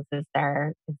things. Is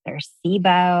there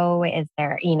SIBO? Is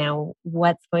there,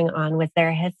 what's going on? Was there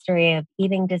a history of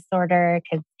eating disorder?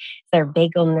 Because there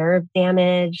vagal nerve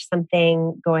damage,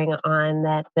 something going on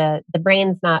that the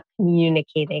brain's not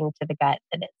communicating to the gut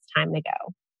that it's time to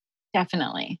go.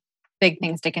 Definitely. Big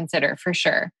things to consider for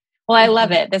sure. Well, I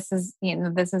love it. This is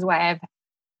why I've,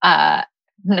 I'm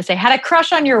going to say had a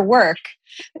crush on your work,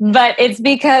 but it's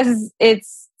because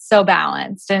it's so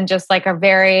balanced and just like a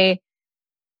very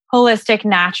holistic,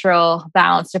 natural,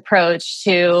 balanced approach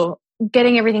to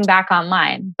getting everything back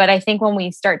online. But I think when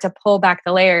we start to pull back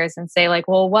the layers and say like,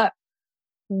 well,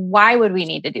 why would we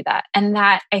need to do that? And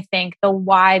that I think the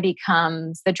why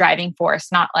becomes the driving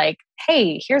force, not like,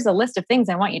 hey, here's a list of things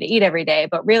I want you to eat every day,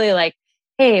 but really like,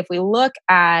 hey, if we look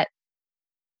at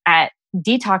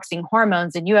detoxing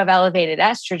hormones and you have elevated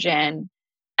estrogen,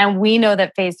 and we know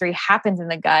that phase 3 happens in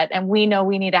the gut, and we know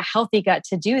we need a healthy gut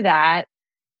to do that.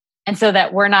 And so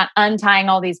that we're not untying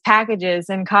all these packages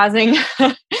and causing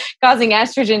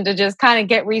estrogen to just kind of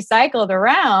get recycled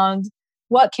around.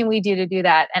 What can we do to do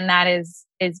that? And that is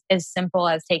as simple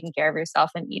as taking care of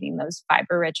yourself and eating those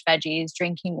fiber-rich veggies,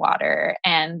 drinking water,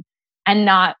 and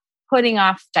not putting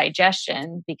off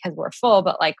digestion because we're full,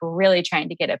 but like really trying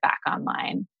to get it back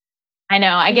online. I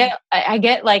know I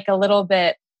get like a little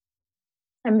bit,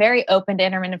 I'm very open to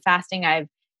intermittent fasting. I've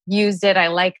used it. I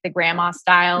like the grandma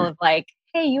style of like,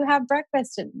 hey, you have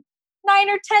breakfast at 9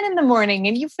 or 10 in the morning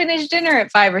and you finish dinner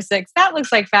at 5 or 6. That looks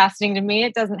like fasting to me.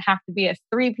 It doesn't have to be a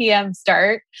 3 p.m.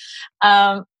 start.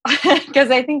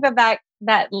 Because I think that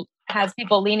has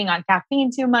people leaning on caffeine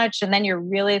too much. And then you're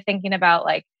really thinking about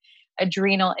like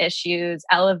adrenal issues,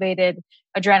 elevated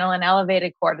adrenaline,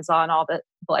 elevated cortisol, and all the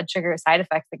blood sugar side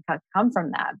effects that come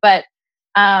from that. But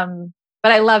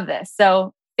I love this.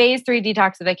 So phase 3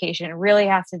 detoxification really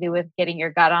has to do with getting your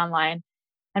gut online.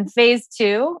 And phase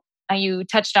 2, you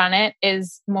touched on it,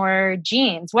 is more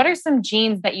genes. What are some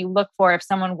genes that you look for if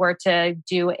someone were to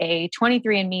do a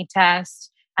 23andMe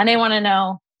test and they want to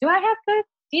know, do I have good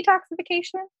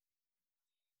detoxification?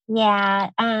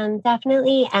 Yeah,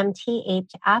 definitely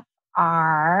MTHFR,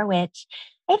 which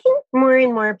I think more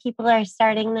and more people are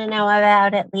starting to know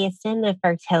about, at least in the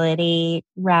fertility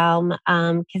realm,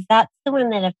 because that's the one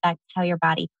that affects how your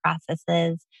body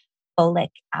processes folic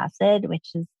acid,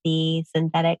 which is the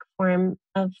synthetic form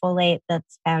of folate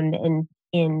that's found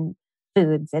in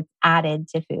foods. It's added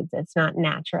to foods. It's not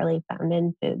naturally found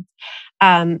in foods.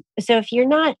 So if you're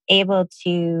not able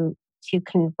to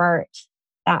convert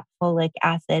that folic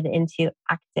acid into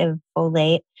active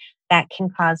folate, that can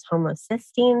cause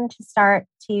homocysteine to start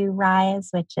to rise,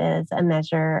 which is a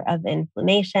measure of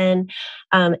inflammation.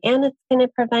 And it's going to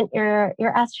prevent your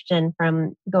estrogen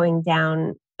from going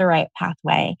down the right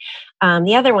pathway.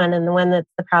 The other one, and the one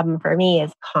that's the problem for me,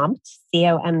 is COMT,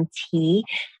 COMT.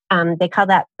 They call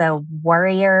that the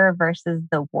warrior versus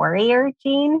the warrior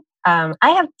gene. I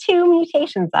have 2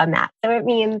 mutations on that, so it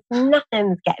means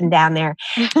nothing's getting down there.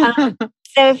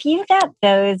 So if you've got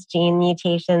those gene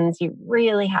mutations, you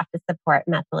really have to support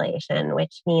methylation,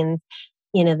 which means,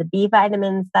 the B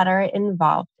vitamins that are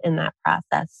involved in that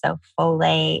process. So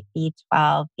folate,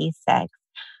 B12, B6,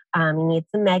 You need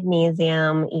some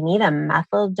magnesium. You need a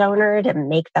methyl donor to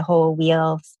make the whole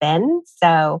wheel spin.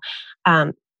 So,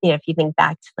 if you think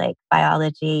back to like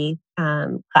biology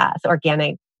class,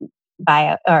 organic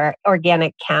bio or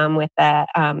organic chem with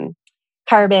the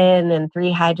carbon and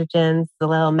 3 hydrogens, the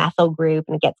little methyl group,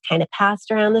 and it gets kind of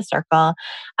passed around the circle.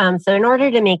 So in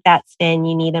order to make that spin,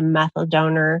 you need a methyl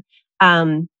donor.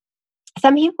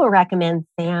 Some people recommend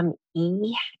SAMe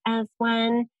as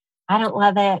one. I don't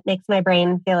love it. Makes my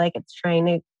brain feel like it's trying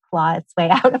to claw its way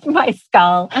out of my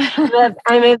skull. But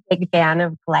I'm a big fan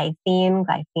of glycine.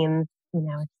 Glycine's,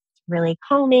 it's really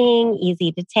calming,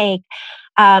 easy to take.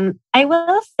 I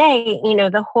will say,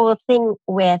 the whole thing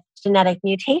with genetic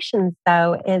mutations,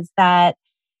 though, is that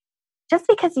just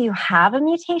because you have a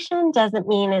mutation doesn't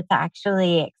mean it's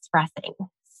actually expressing.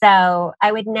 So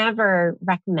I would never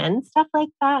recommend stuff like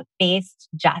that based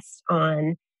just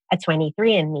on a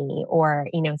 23andMe or,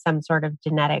 some sort of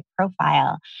genetic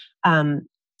profile.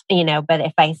 But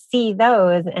if I see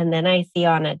those and then I see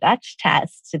on a Dutch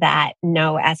test that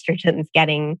no estrogen's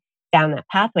getting down that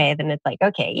pathway, then it's like,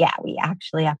 okay, yeah, we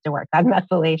actually have to work on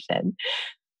methylation.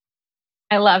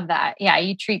 I love that. Yeah,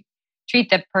 you treat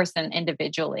the person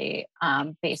individually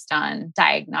based on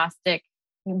diagnostic,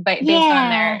 based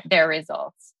on their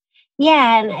results.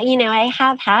 Yeah, and I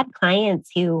have had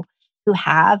clients who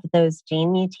have those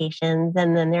gene mutations,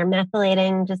 and then they're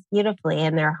methylating just beautifully,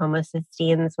 and their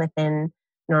homocysteines within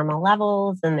normal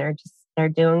levels, and they're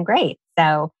doing great.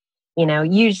 So,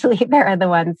 usually they're the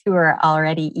ones who are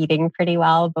already eating pretty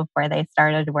well before they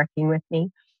started working with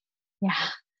me. Yeah,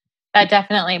 that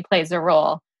definitely plays a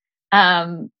role.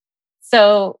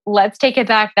 So let's take it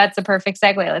back. That's a perfect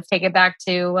segue. Let's take it back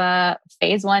to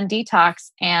phase 1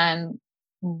 detox and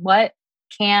what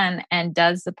can and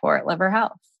does support liver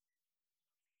health.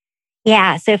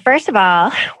 Yeah. So first of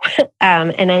all,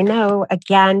 and I know,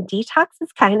 again, detox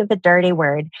is kind of a dirty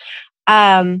word.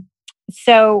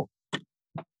 So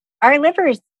our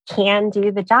livers can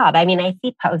do the job. I mean, I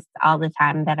see posts all the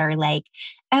time that are like,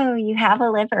 oh, you have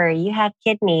a liver, you have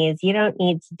kidneys, you don't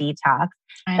need to detox.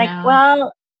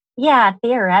 Well, yeah,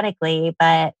 theoretically,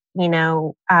 but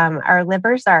our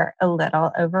livers are a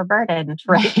little overburdened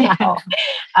right now,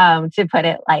 to put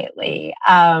it lightly.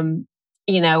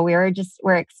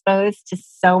 We're exposed to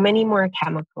so many more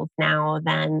chemicals now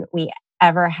than we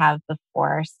ever have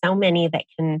before. So many that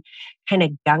can kind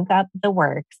of gunk up the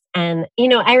works. And,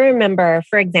 I remember,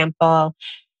 for example,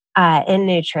 in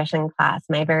nutrition class,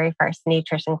 my very first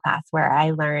nutrition class, where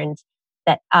I learned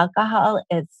that alcohol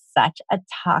is such a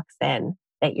toxin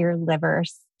that your liver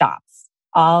stops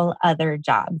all other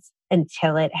jobs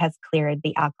until it has cleared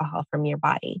the alcohol from your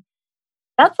body.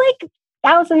 That's like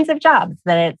thousands of jobs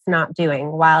that it's not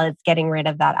doing while it's getting rid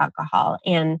of that alcohol.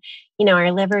 And,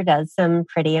 our liver does some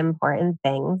pretty important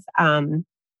things,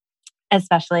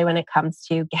 especially when it comes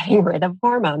to getting rid of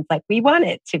hormones. Like, we want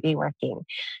it to be working.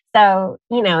 So,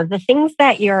 the things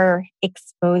that you're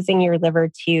exposing your liver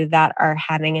to that are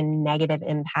having a negative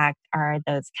impact are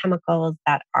those chemicals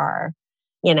that are,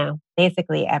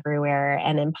 basically everywhere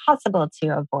and impossible to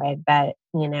avoid. But,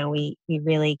 we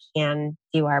really can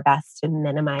do our best to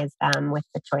minimize them with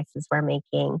the choices we're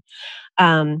making.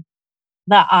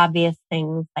 The obvious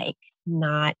things like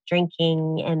not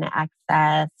drinking in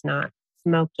excess, not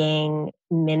smoking,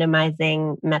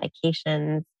 minimizing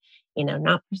medications,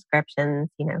 not prescriptions,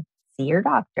 see your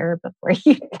doctor before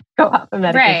you go off of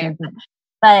medication. Right.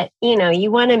 But,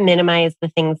 you want to minimize the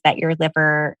things that your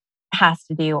liver has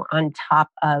to do on top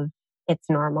of its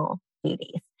normal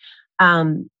duties.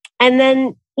 And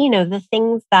then, the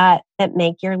things that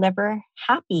make your liver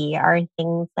happy are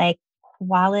things like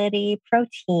quality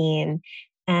protein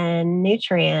and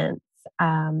nutrients,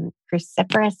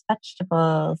 cruciferous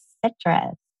vegetables,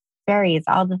 citrus, berries,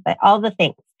 all the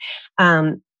things.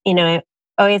 I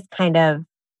always kind of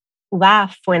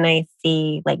laugh when I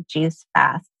see like juice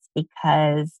fasts,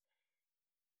 because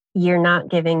you're not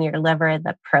giving your liver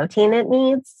the protein it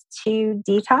needs to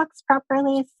detox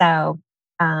properly. So,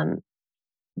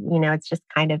 it's just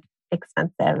kind of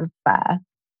expensive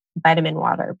vitamin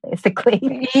water,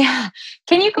 basically. Yeah.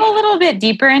 Can you go a little bit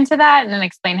deeper into that and then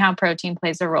explain how protein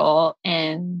plays a role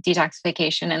in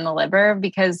detoxification in the liver?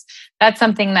 Because that's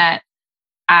something that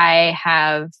I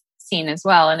have seen as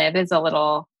well. And it is a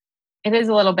little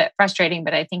bit frustrating,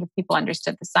 but I think if people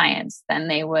understood the science, then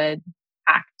they would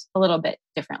act a little bit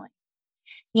differently.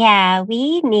 Yeah,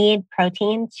 we need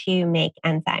protein to make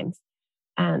enzymes.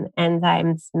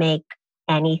 Enzymes make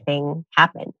anything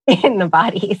happen in the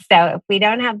body. So if we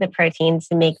don't have the protein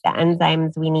to make the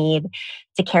enzymes we need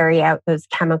to carry out those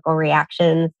chemical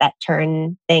reactions that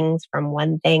turn things from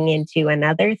one thing into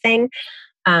another thing,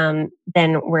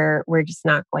 then we're just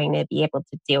not going to be able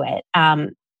to do it.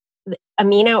 The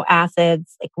amino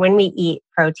acids, like when we eat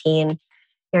protein,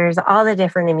 there's all the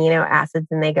different amino acids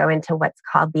and they go into what's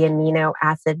called the amino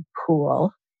acid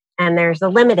pool. And there's a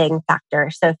limiting factor.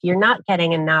 So if you're not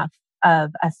getting enough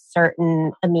of a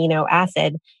certain amino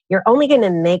acid, you're only going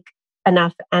to make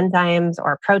enough enzymes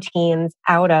or proteins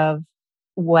out of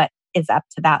what is up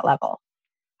to that level,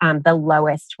 the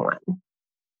lowest one.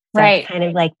 So Right. it's kind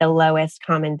of like the lowest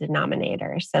common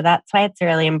denominator. So that's why it's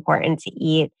really important to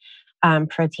eat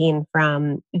protein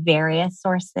from various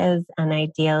sources, and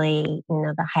ideally,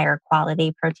 the higher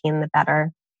quality protein, the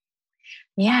better.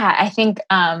 Yeah, I think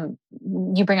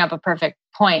you bring up a perfect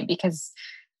point because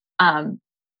there are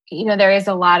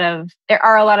a lot of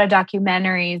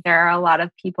documentaries, there are a lot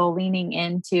of people leaning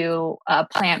into a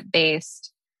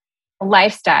plant-based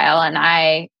lifestyle, and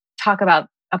I talk about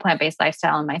a plant-based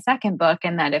lifestyle in my second book,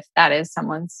 and that if that is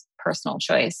someone's personal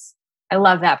choice, I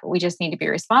love that, but we just need to be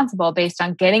responsible based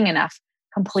on getting enough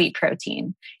complete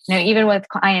protein. Even with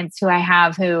clients who I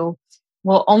have who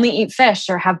will only eat fish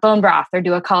or have bone broth or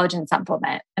do a collagen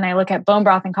supplement. And I look at bone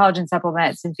broth and collagen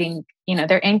supplements as being,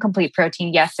 they're incomplete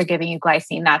protein. Yes, they're giving you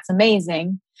glycine. That's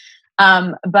amazing.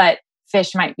 But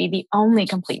fish might be the only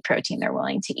complete protein they're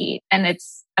willing to eat. And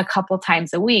it's a couple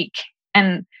times a week.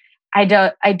 And I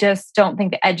just don't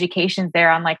think the education's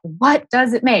there on like, what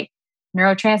does it make?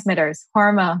 Neurotransmitters,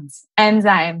 hormones,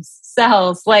 enzymes,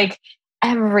 cells, like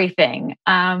everything.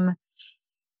 And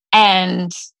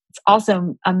it's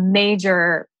also a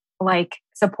major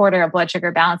supporter of blood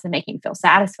sugar balance and making you feel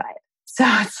satisfied. So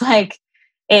it's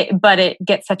but it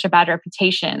gets such a bad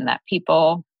reputation that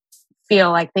people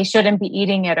feel like they shouldn't be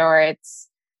eating it, or it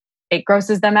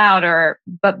grosses them out,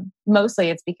 but mostly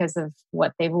it's because of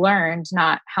what they've learned,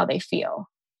 not how they feel.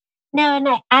 No, and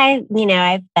I've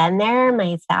been there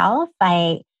myself.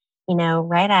 Right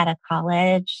out of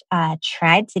college,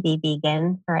 tried to be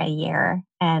vegan for a year,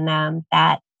 and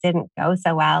that didn't go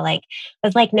so well. It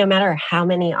was no matter how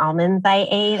many almonds I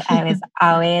ate, I was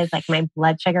always my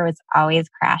blood sugar was always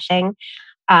crashing.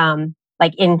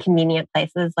 Inconvenient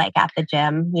places, like at the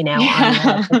gym, on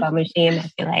the football machine, I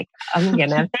feel like I'm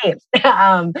gonna faint.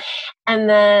 And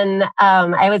then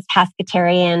I was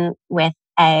pescatarian with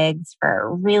eggs for a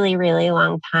really, really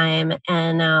long time,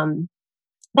 and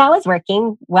that was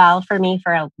working well for me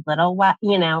for a little while,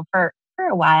 for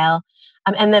a while.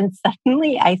 And then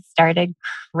suddenly I started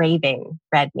craving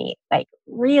red meat,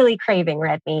 really craving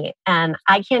red meat. And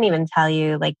I can't even tell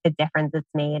you the difference it's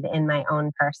made in my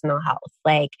own personal health.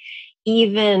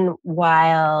 Even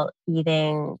while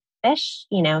eating fish,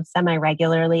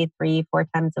 semi-regularly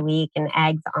 3-4 times a week, and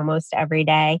eggs almost every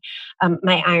day,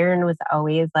 my iron was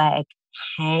always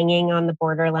hanging on the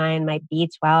borderline. My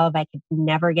B12, I could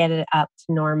never get it up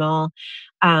to normal.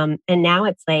 And now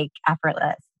it's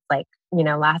effortless.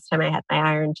 Last time I had my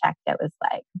iron checked, it was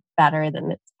better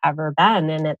than it's ever been.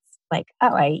 And it's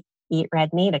I eat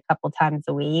red meat a couple times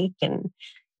a week and,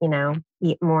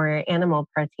 eat more animal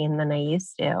protein than I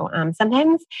used to.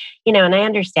 Sometimes, and I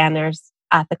understand there's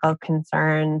ethical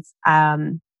concerns,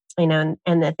 and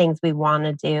the things we want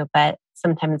to do, but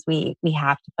sometimes we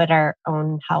have to put our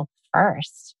own health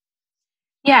first.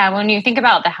 Yeah. When you think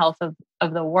about the health of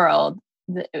the world,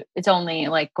 it's only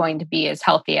going to be as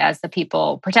healthy as the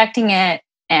people protecting it.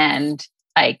 And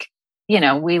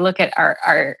we look at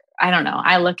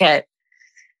I look at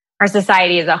our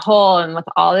society as a whole, and with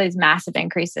all these massive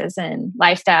increases in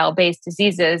lifestyle-based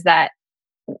diseases that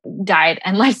diet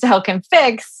and lifestyle can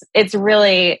fix, it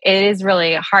is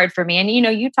really hard for me. And,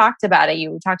 you talked about it.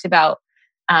 You talked about,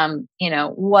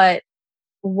 what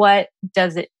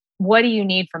do you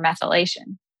need for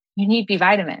methylation? You need B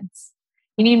vitamins.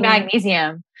 You need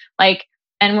magnesium.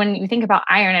 And when you think about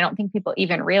iron, I don't think people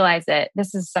even realize it.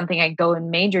 This is something I go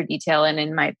in major detail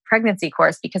in my pregnancy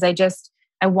course, because I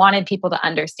wanted people to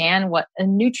understand what a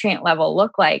nutrient level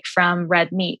looked like from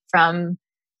red meat, from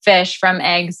fish, from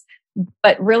eggs,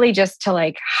 but really just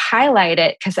to highlight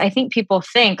it. Because I think people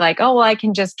think oh, well, I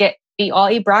can just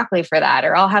I'll eat broccoli for that,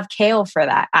 or I'll have kale for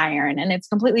that iron. And it's a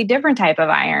completely different type of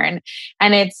iron.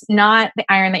 And it's not the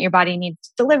iron that your body needs to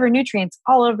deliver nutrients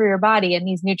all over your body. And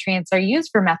these nutrients are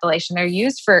used for methylation. They're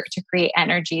used to create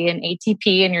energy and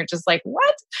ATP. And you're just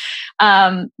what?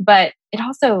 But it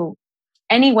also,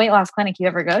 any weight loss clinic you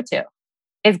ever go to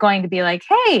is going to be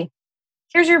hey,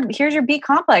 here's your B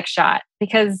complex shot,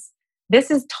 because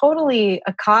this is totally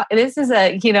a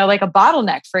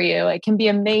bottleneck for you. It can be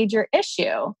a major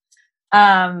issue.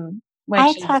 I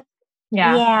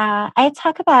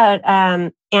talk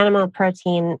about animal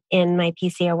protein in my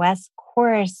PCOS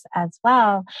course as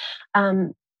well,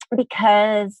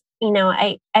 because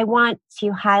I want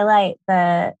to highlight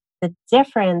the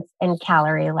difference in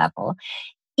calorie level.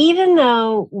 Even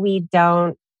though we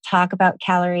don't talk about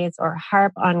calories or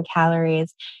harp on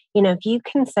calories, if you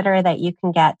consider that you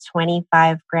can get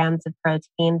 25 grams of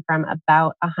protein from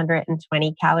about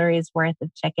 120 calories worth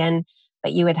of chicken,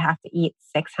 but you would have to eat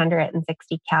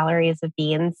 660 calories of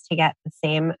beans to get the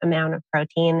same amount of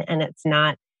protein, and it's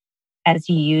not as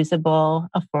usable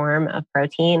a form of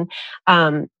protein,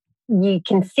 you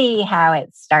can see how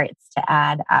it starts to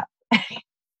add up.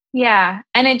 Yeah.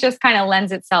 And it just kind of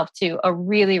lends itself to a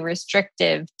really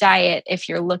restrictive diet if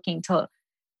you're looking to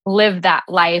live that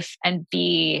life and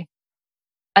be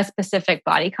a specific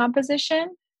body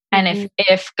composition. And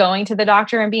if going to the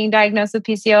doctor and being diagnosed with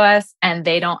PCOS and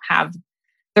they don't have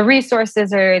the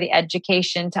resources or the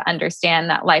education to understand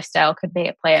that lifestyle could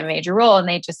play a major role, and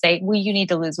they just say, well, you need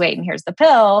to lose weight and here's the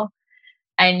pill,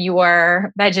 and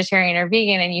you're vegetarian or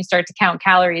vegan and you start to count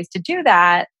calories to do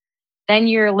that, then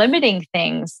you're limiting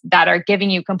things that are giving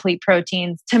you complete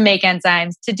proteins to make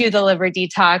enzymes, to do the liver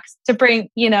detox, to bring,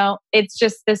 it's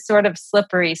just this sort of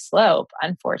slippery slope,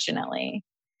 unfortunately.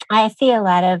 I see a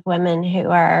lot of women who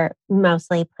are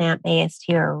mostly plant-based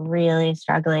who are really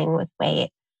struggling with weight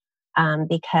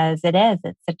because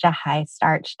it's such a high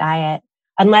starch diet.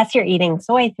 Unless you're eating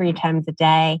soy 3 times a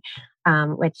day,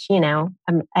 which,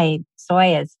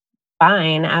 soy is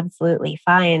fine, absolutely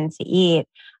fine to eat.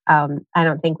 I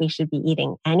don't think we should be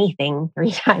eating anything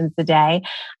 3 times a day.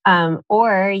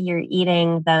 Or you're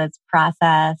eating those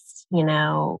processed,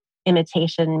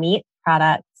 imitation meat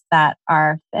products that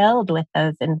are filled with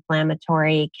those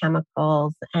inflammatory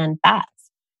chemicals and fats.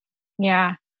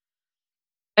 Yeah.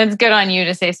 It's good on you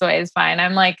to say soy is fine.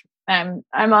 I'm like, I'm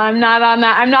not on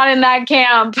that. I'm not in that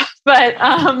camp, but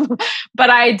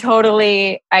I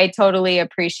totally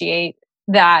appreciate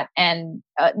that and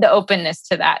the openness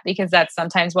to that, because that's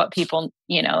sometimes what people,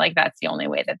 that's the only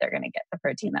way that they're going to get the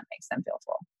protein that makes them feel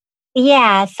full.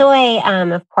 Yeah. Soy,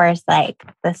 of course, like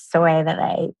the soy that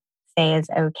I say is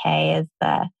okay is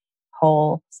the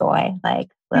whole soy, like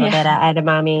a little bit of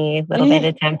edamame, a little bit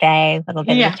of tempeh, a little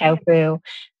bit of tofu,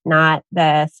 not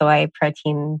the soy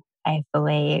protein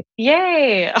isolate.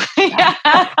 Yay.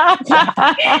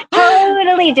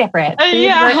 Totally different.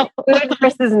 Food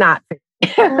versus not food.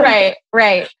 Right.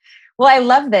 Well, I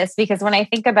love this because when I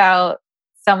think about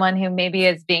someone who maybe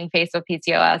is being faced with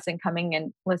PCOS and coming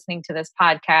and listening to this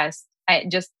podcast,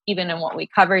 even in what we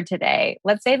covered today,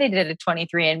 let's say they did a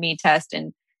 23andMe test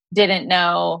and didn't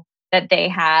know that they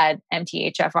had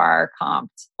MTHFR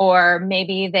comped, or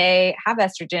maybe they have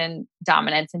estrogen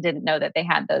dominance and didn't know that they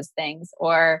had those things,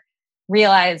 or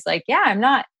realize I'm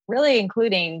not really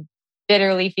including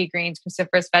bitter leafy greens,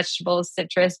 cruciferous vegetables,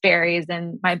 citrus, berries,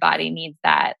 and my body needs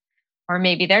that. Or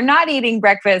maybe they're not eating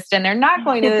breakfast and they're not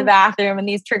going to the bathroom and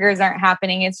these triggers aren't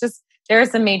happening. It's just, there are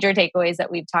some major takeaways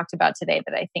that we've talked about today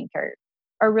that I think are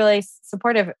really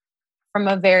supportive from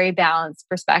a very balanced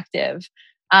perspective.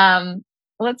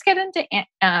 Let's get into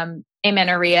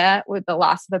amenorrhea with the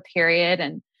loss of a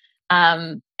period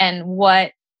and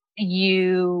what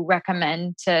you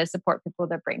recommend to support people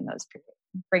that bring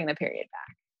the period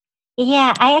back.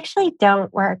 Yeah, I actually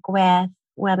don't work with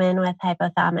women with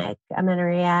hypothalamic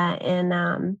amenorrhea in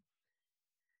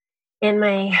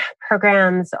my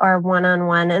programs or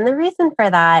one-on-one. And the reason for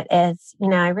that is,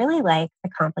 I really like the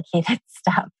complicated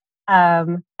stuff.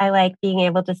 I like being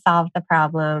able to solve the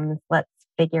problems. Let's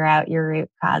figure out your root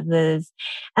causes.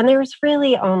 And there's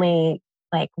really only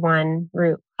one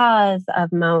root cause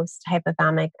of most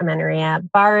hypothalamic amenorrhea,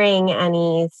 barring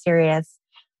any serious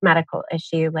medical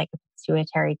issue like a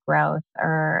pituitary growth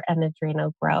or an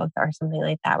adrenal growth or something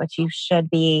like that, which you should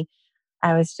be.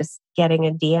 I was just getting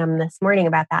a DM this morning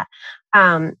about that.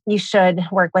 You should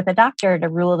work with a doctor to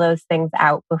rule those things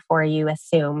out before you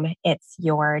assume it's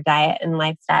your diet and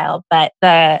lifestyle. But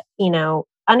the,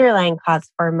 underlying cause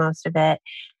for most of it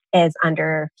is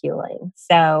underfueling.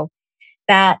 So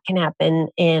that can happen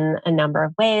in a number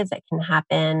of ways. It can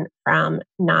happen from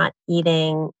not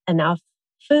eating enough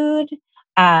food.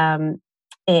 In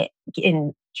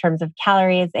terms of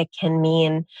calories, it can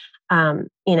mean,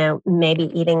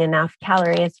 maybe eating enough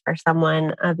calories for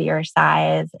someone of your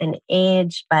size and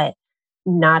age, but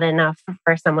not enough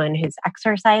for someone who's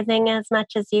exercising as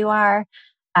much as you are.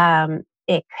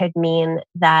 It could mean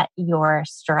that your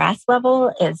stress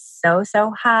level is so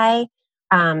high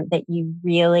that you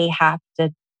really have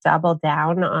to double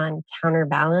down on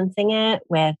counterbalancing it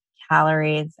with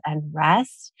calories and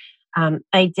rest.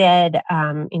 I did,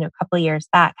 a couple of years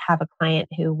back, have a client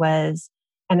who was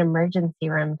an emergency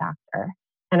room doctor,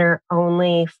 and her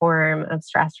only form of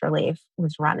stress relief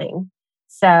was running.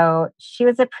 So she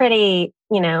was a pretty,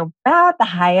 about the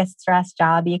highest stress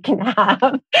job you can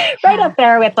have, right up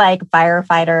there with like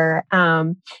firefighter.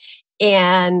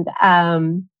 And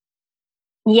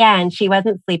yeah, and she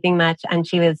wasn't sleeping much, and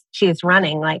she was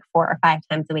running like 4 or 5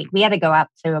 times a week. We had to go up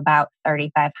to about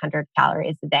 3,500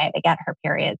 calories a day to get her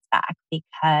periods back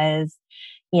because,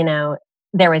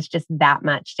 there was just that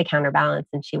much to counterbalance,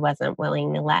 and she wasn't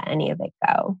willing to let any of it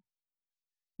go.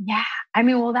 Yeah. I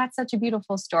mean, well, that's such a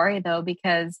beautiful story though,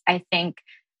 because I think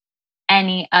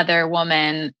any other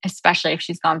woman, especially if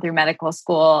she's gone through medical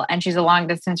school and she's a long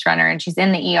distance runner and she's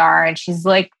in the ER and she's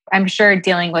like, I'm sure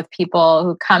dealing with people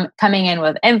who coming in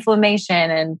with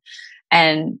inflammation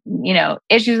and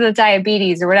issues with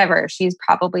diabetes or whatever, she's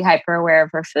probably hyper aware of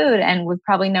her food and would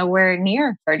probably nowhere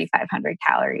near 3,500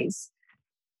 calories.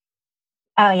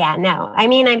 Oh yeah, no. I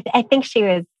mean, I think she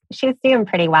was doing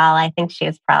pretty well. I think she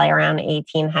was probably around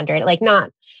 1,800, like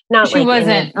not she like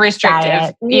wasn't restrictive.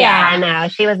 Diet. Yeah, no,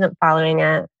 she wasn't following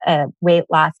a weight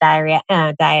loss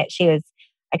diet. She was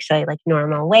actually like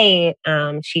normal weight.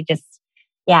 She just,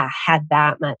 had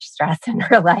that much stress in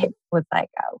her life. Was like,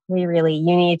 oh, you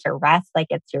need to rest. Like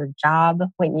it's your job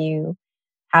when you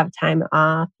have time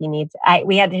off. We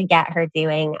had to get her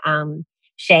doing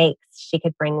shakes she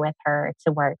could bring with her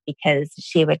to work because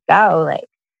she would go like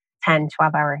 10,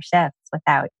 12-hour shifts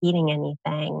without eating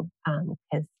anything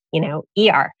because,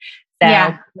 ER.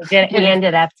 So we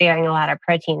ended up doing a lot of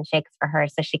protein shakes for her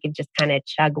so she could just kind of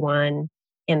chug one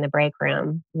in the break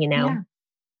room, Yeah.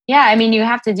 I mean, you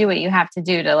have to do what you have to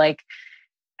do to like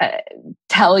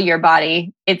tell your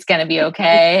body it's going to be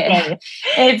okay.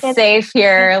 It's safe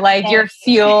here. Like you're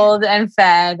fueled and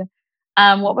fed.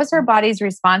 What was her body's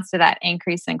response to that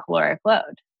increase in caloric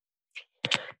load?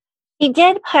 She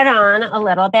did put on a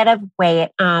little bit of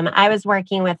weight. I was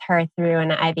working with her through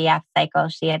an IVF cycle.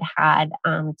 She had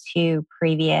 2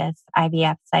 previous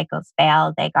IVF cycles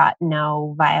fail. They got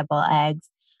no viable eggs.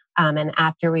 And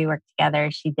after we worked together,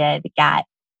 she did get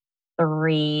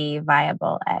 3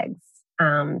 viable eggs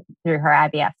through her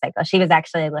IVF cycle. She was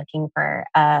actually looking for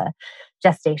a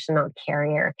gestational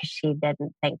carrier because she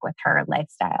didn't think with her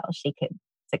lifestyle she could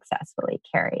successfully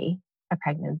carry a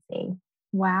pregnancy.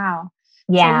 Wow.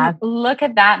 Yeah. So look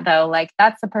at that though. Like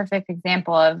that's the perfect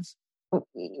example of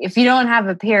if you don't have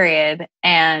a period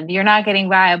and you're not getting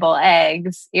viable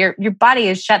eggs, your body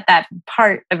has shut that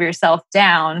part of yourself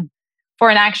down for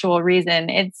an actual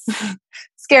reason. It's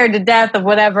scared to death of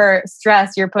whatever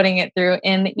stress you're putting it through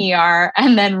in the ER,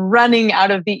 and then running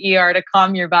out of the ER to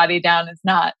calm your body down is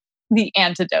not the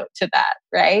antidote to that,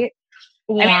 right?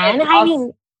 Yeah.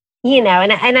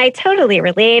 And I totally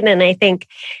relate. And I think,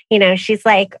 she's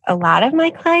like a lot of my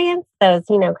clients, those,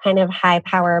 kind of high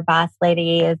power boss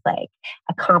lady is like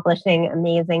accomplishing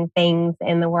amazing things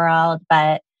in the world.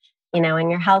 But, when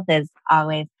your health is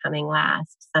always coming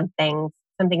last, something's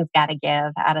got to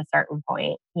give at a certain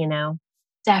point,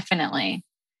 Definitely.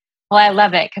 Well, I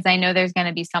love it because I know there's going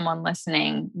to be someone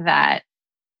listening that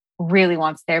really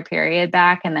wants their period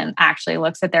back and then actually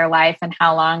looks at their life and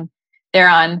how long they're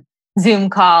on Zoom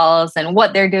calls and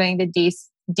what they're doing to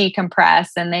decompress.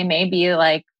 And they may be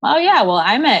like, oh yeah, well,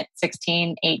 I'm at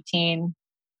 16,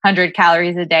 1,800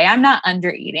 calories a day. I'm not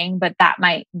under eating, but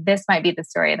this might be the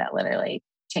story that literally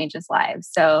changes lives.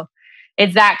 So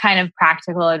it's that kind of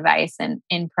practical advice and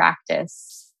in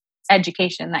practice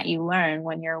education that you learn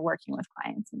when you're working with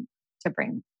clients and to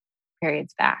bring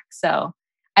periods back. So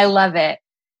I love it.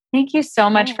 Thank you so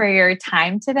much for your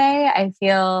time today. I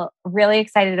feel really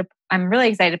excited. I'm really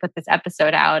excited to put this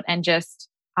episode out and just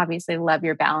obviously love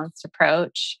your balanced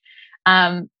approach.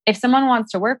 If someone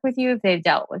wants to work with you, if they've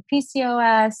dealt with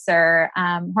PCOS or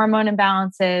hormone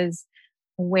imbalances,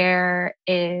 where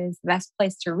is the best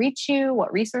place to reach you?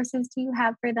 What resources do you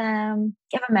have for them?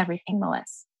 Give them everything,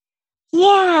 Melissa.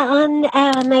 Yeah, on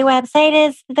my website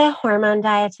is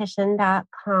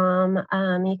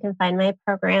thehormonedietitian.com. You can find my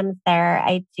programs there.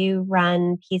 I do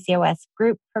run PCOS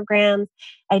group programs.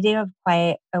 I do have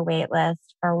quite a wait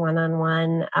list for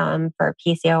one-on-one for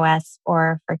PCOS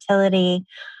or fertility.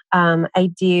 I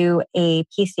do a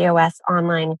PCOS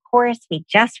online course. We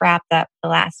just wrapped up the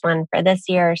last one for this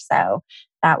year, so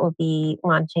that will be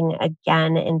launching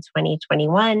again in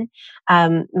 2021.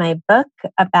 My book,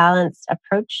 A Balanced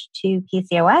Approach to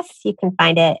PCOS, you can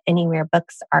find it anywhere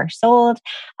books are sold.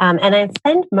 And I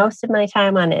spend most of my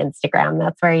time on Instagram.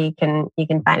 That's where you can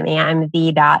find me. I'm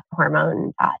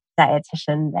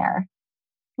the.hormone.dietitian there.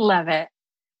 Love it.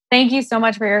 Thank you so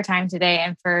much for your time today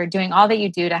and for doing all that you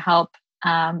do to help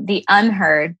the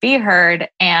unheard be heard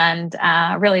and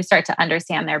really start to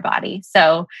understand their body.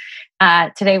 So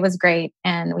today was great.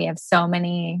 And we have so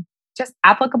many just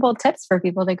applicable tips for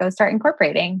people to go start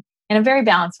incorporating in a very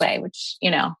balanced way, which,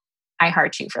 I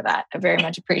heart you for that. I very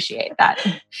much appreciate that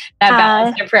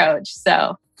balanced approach.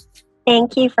 So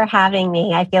thank you for having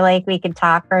me. I feel like we could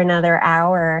talk for another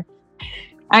hour.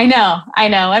 I know.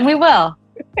 And we will.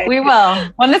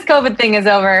 When this COVID thing is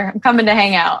over, I'm coming to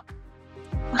hang out.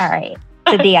 All right.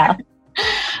 It's a deal.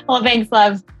 Well, thanks,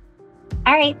 love.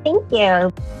 All right. Thank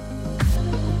you.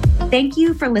 Thank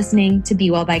you for listening to Be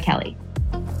Well by Kelly.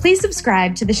 Please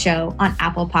subscribe to the show on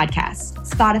Apple Podcasts,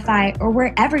 Spotify, or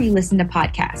wherever you listen to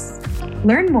podcasts.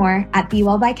 Learn more at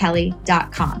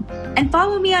bewellbykelly.com and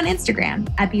follow me on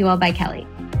Instagram at bewellbykelly.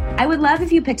 I would love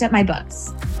if you picked up my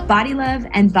books, Body Love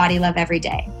and Body Love Every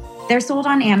Day. They're sold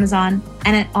on Amazon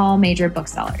and at all major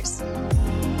booksellers.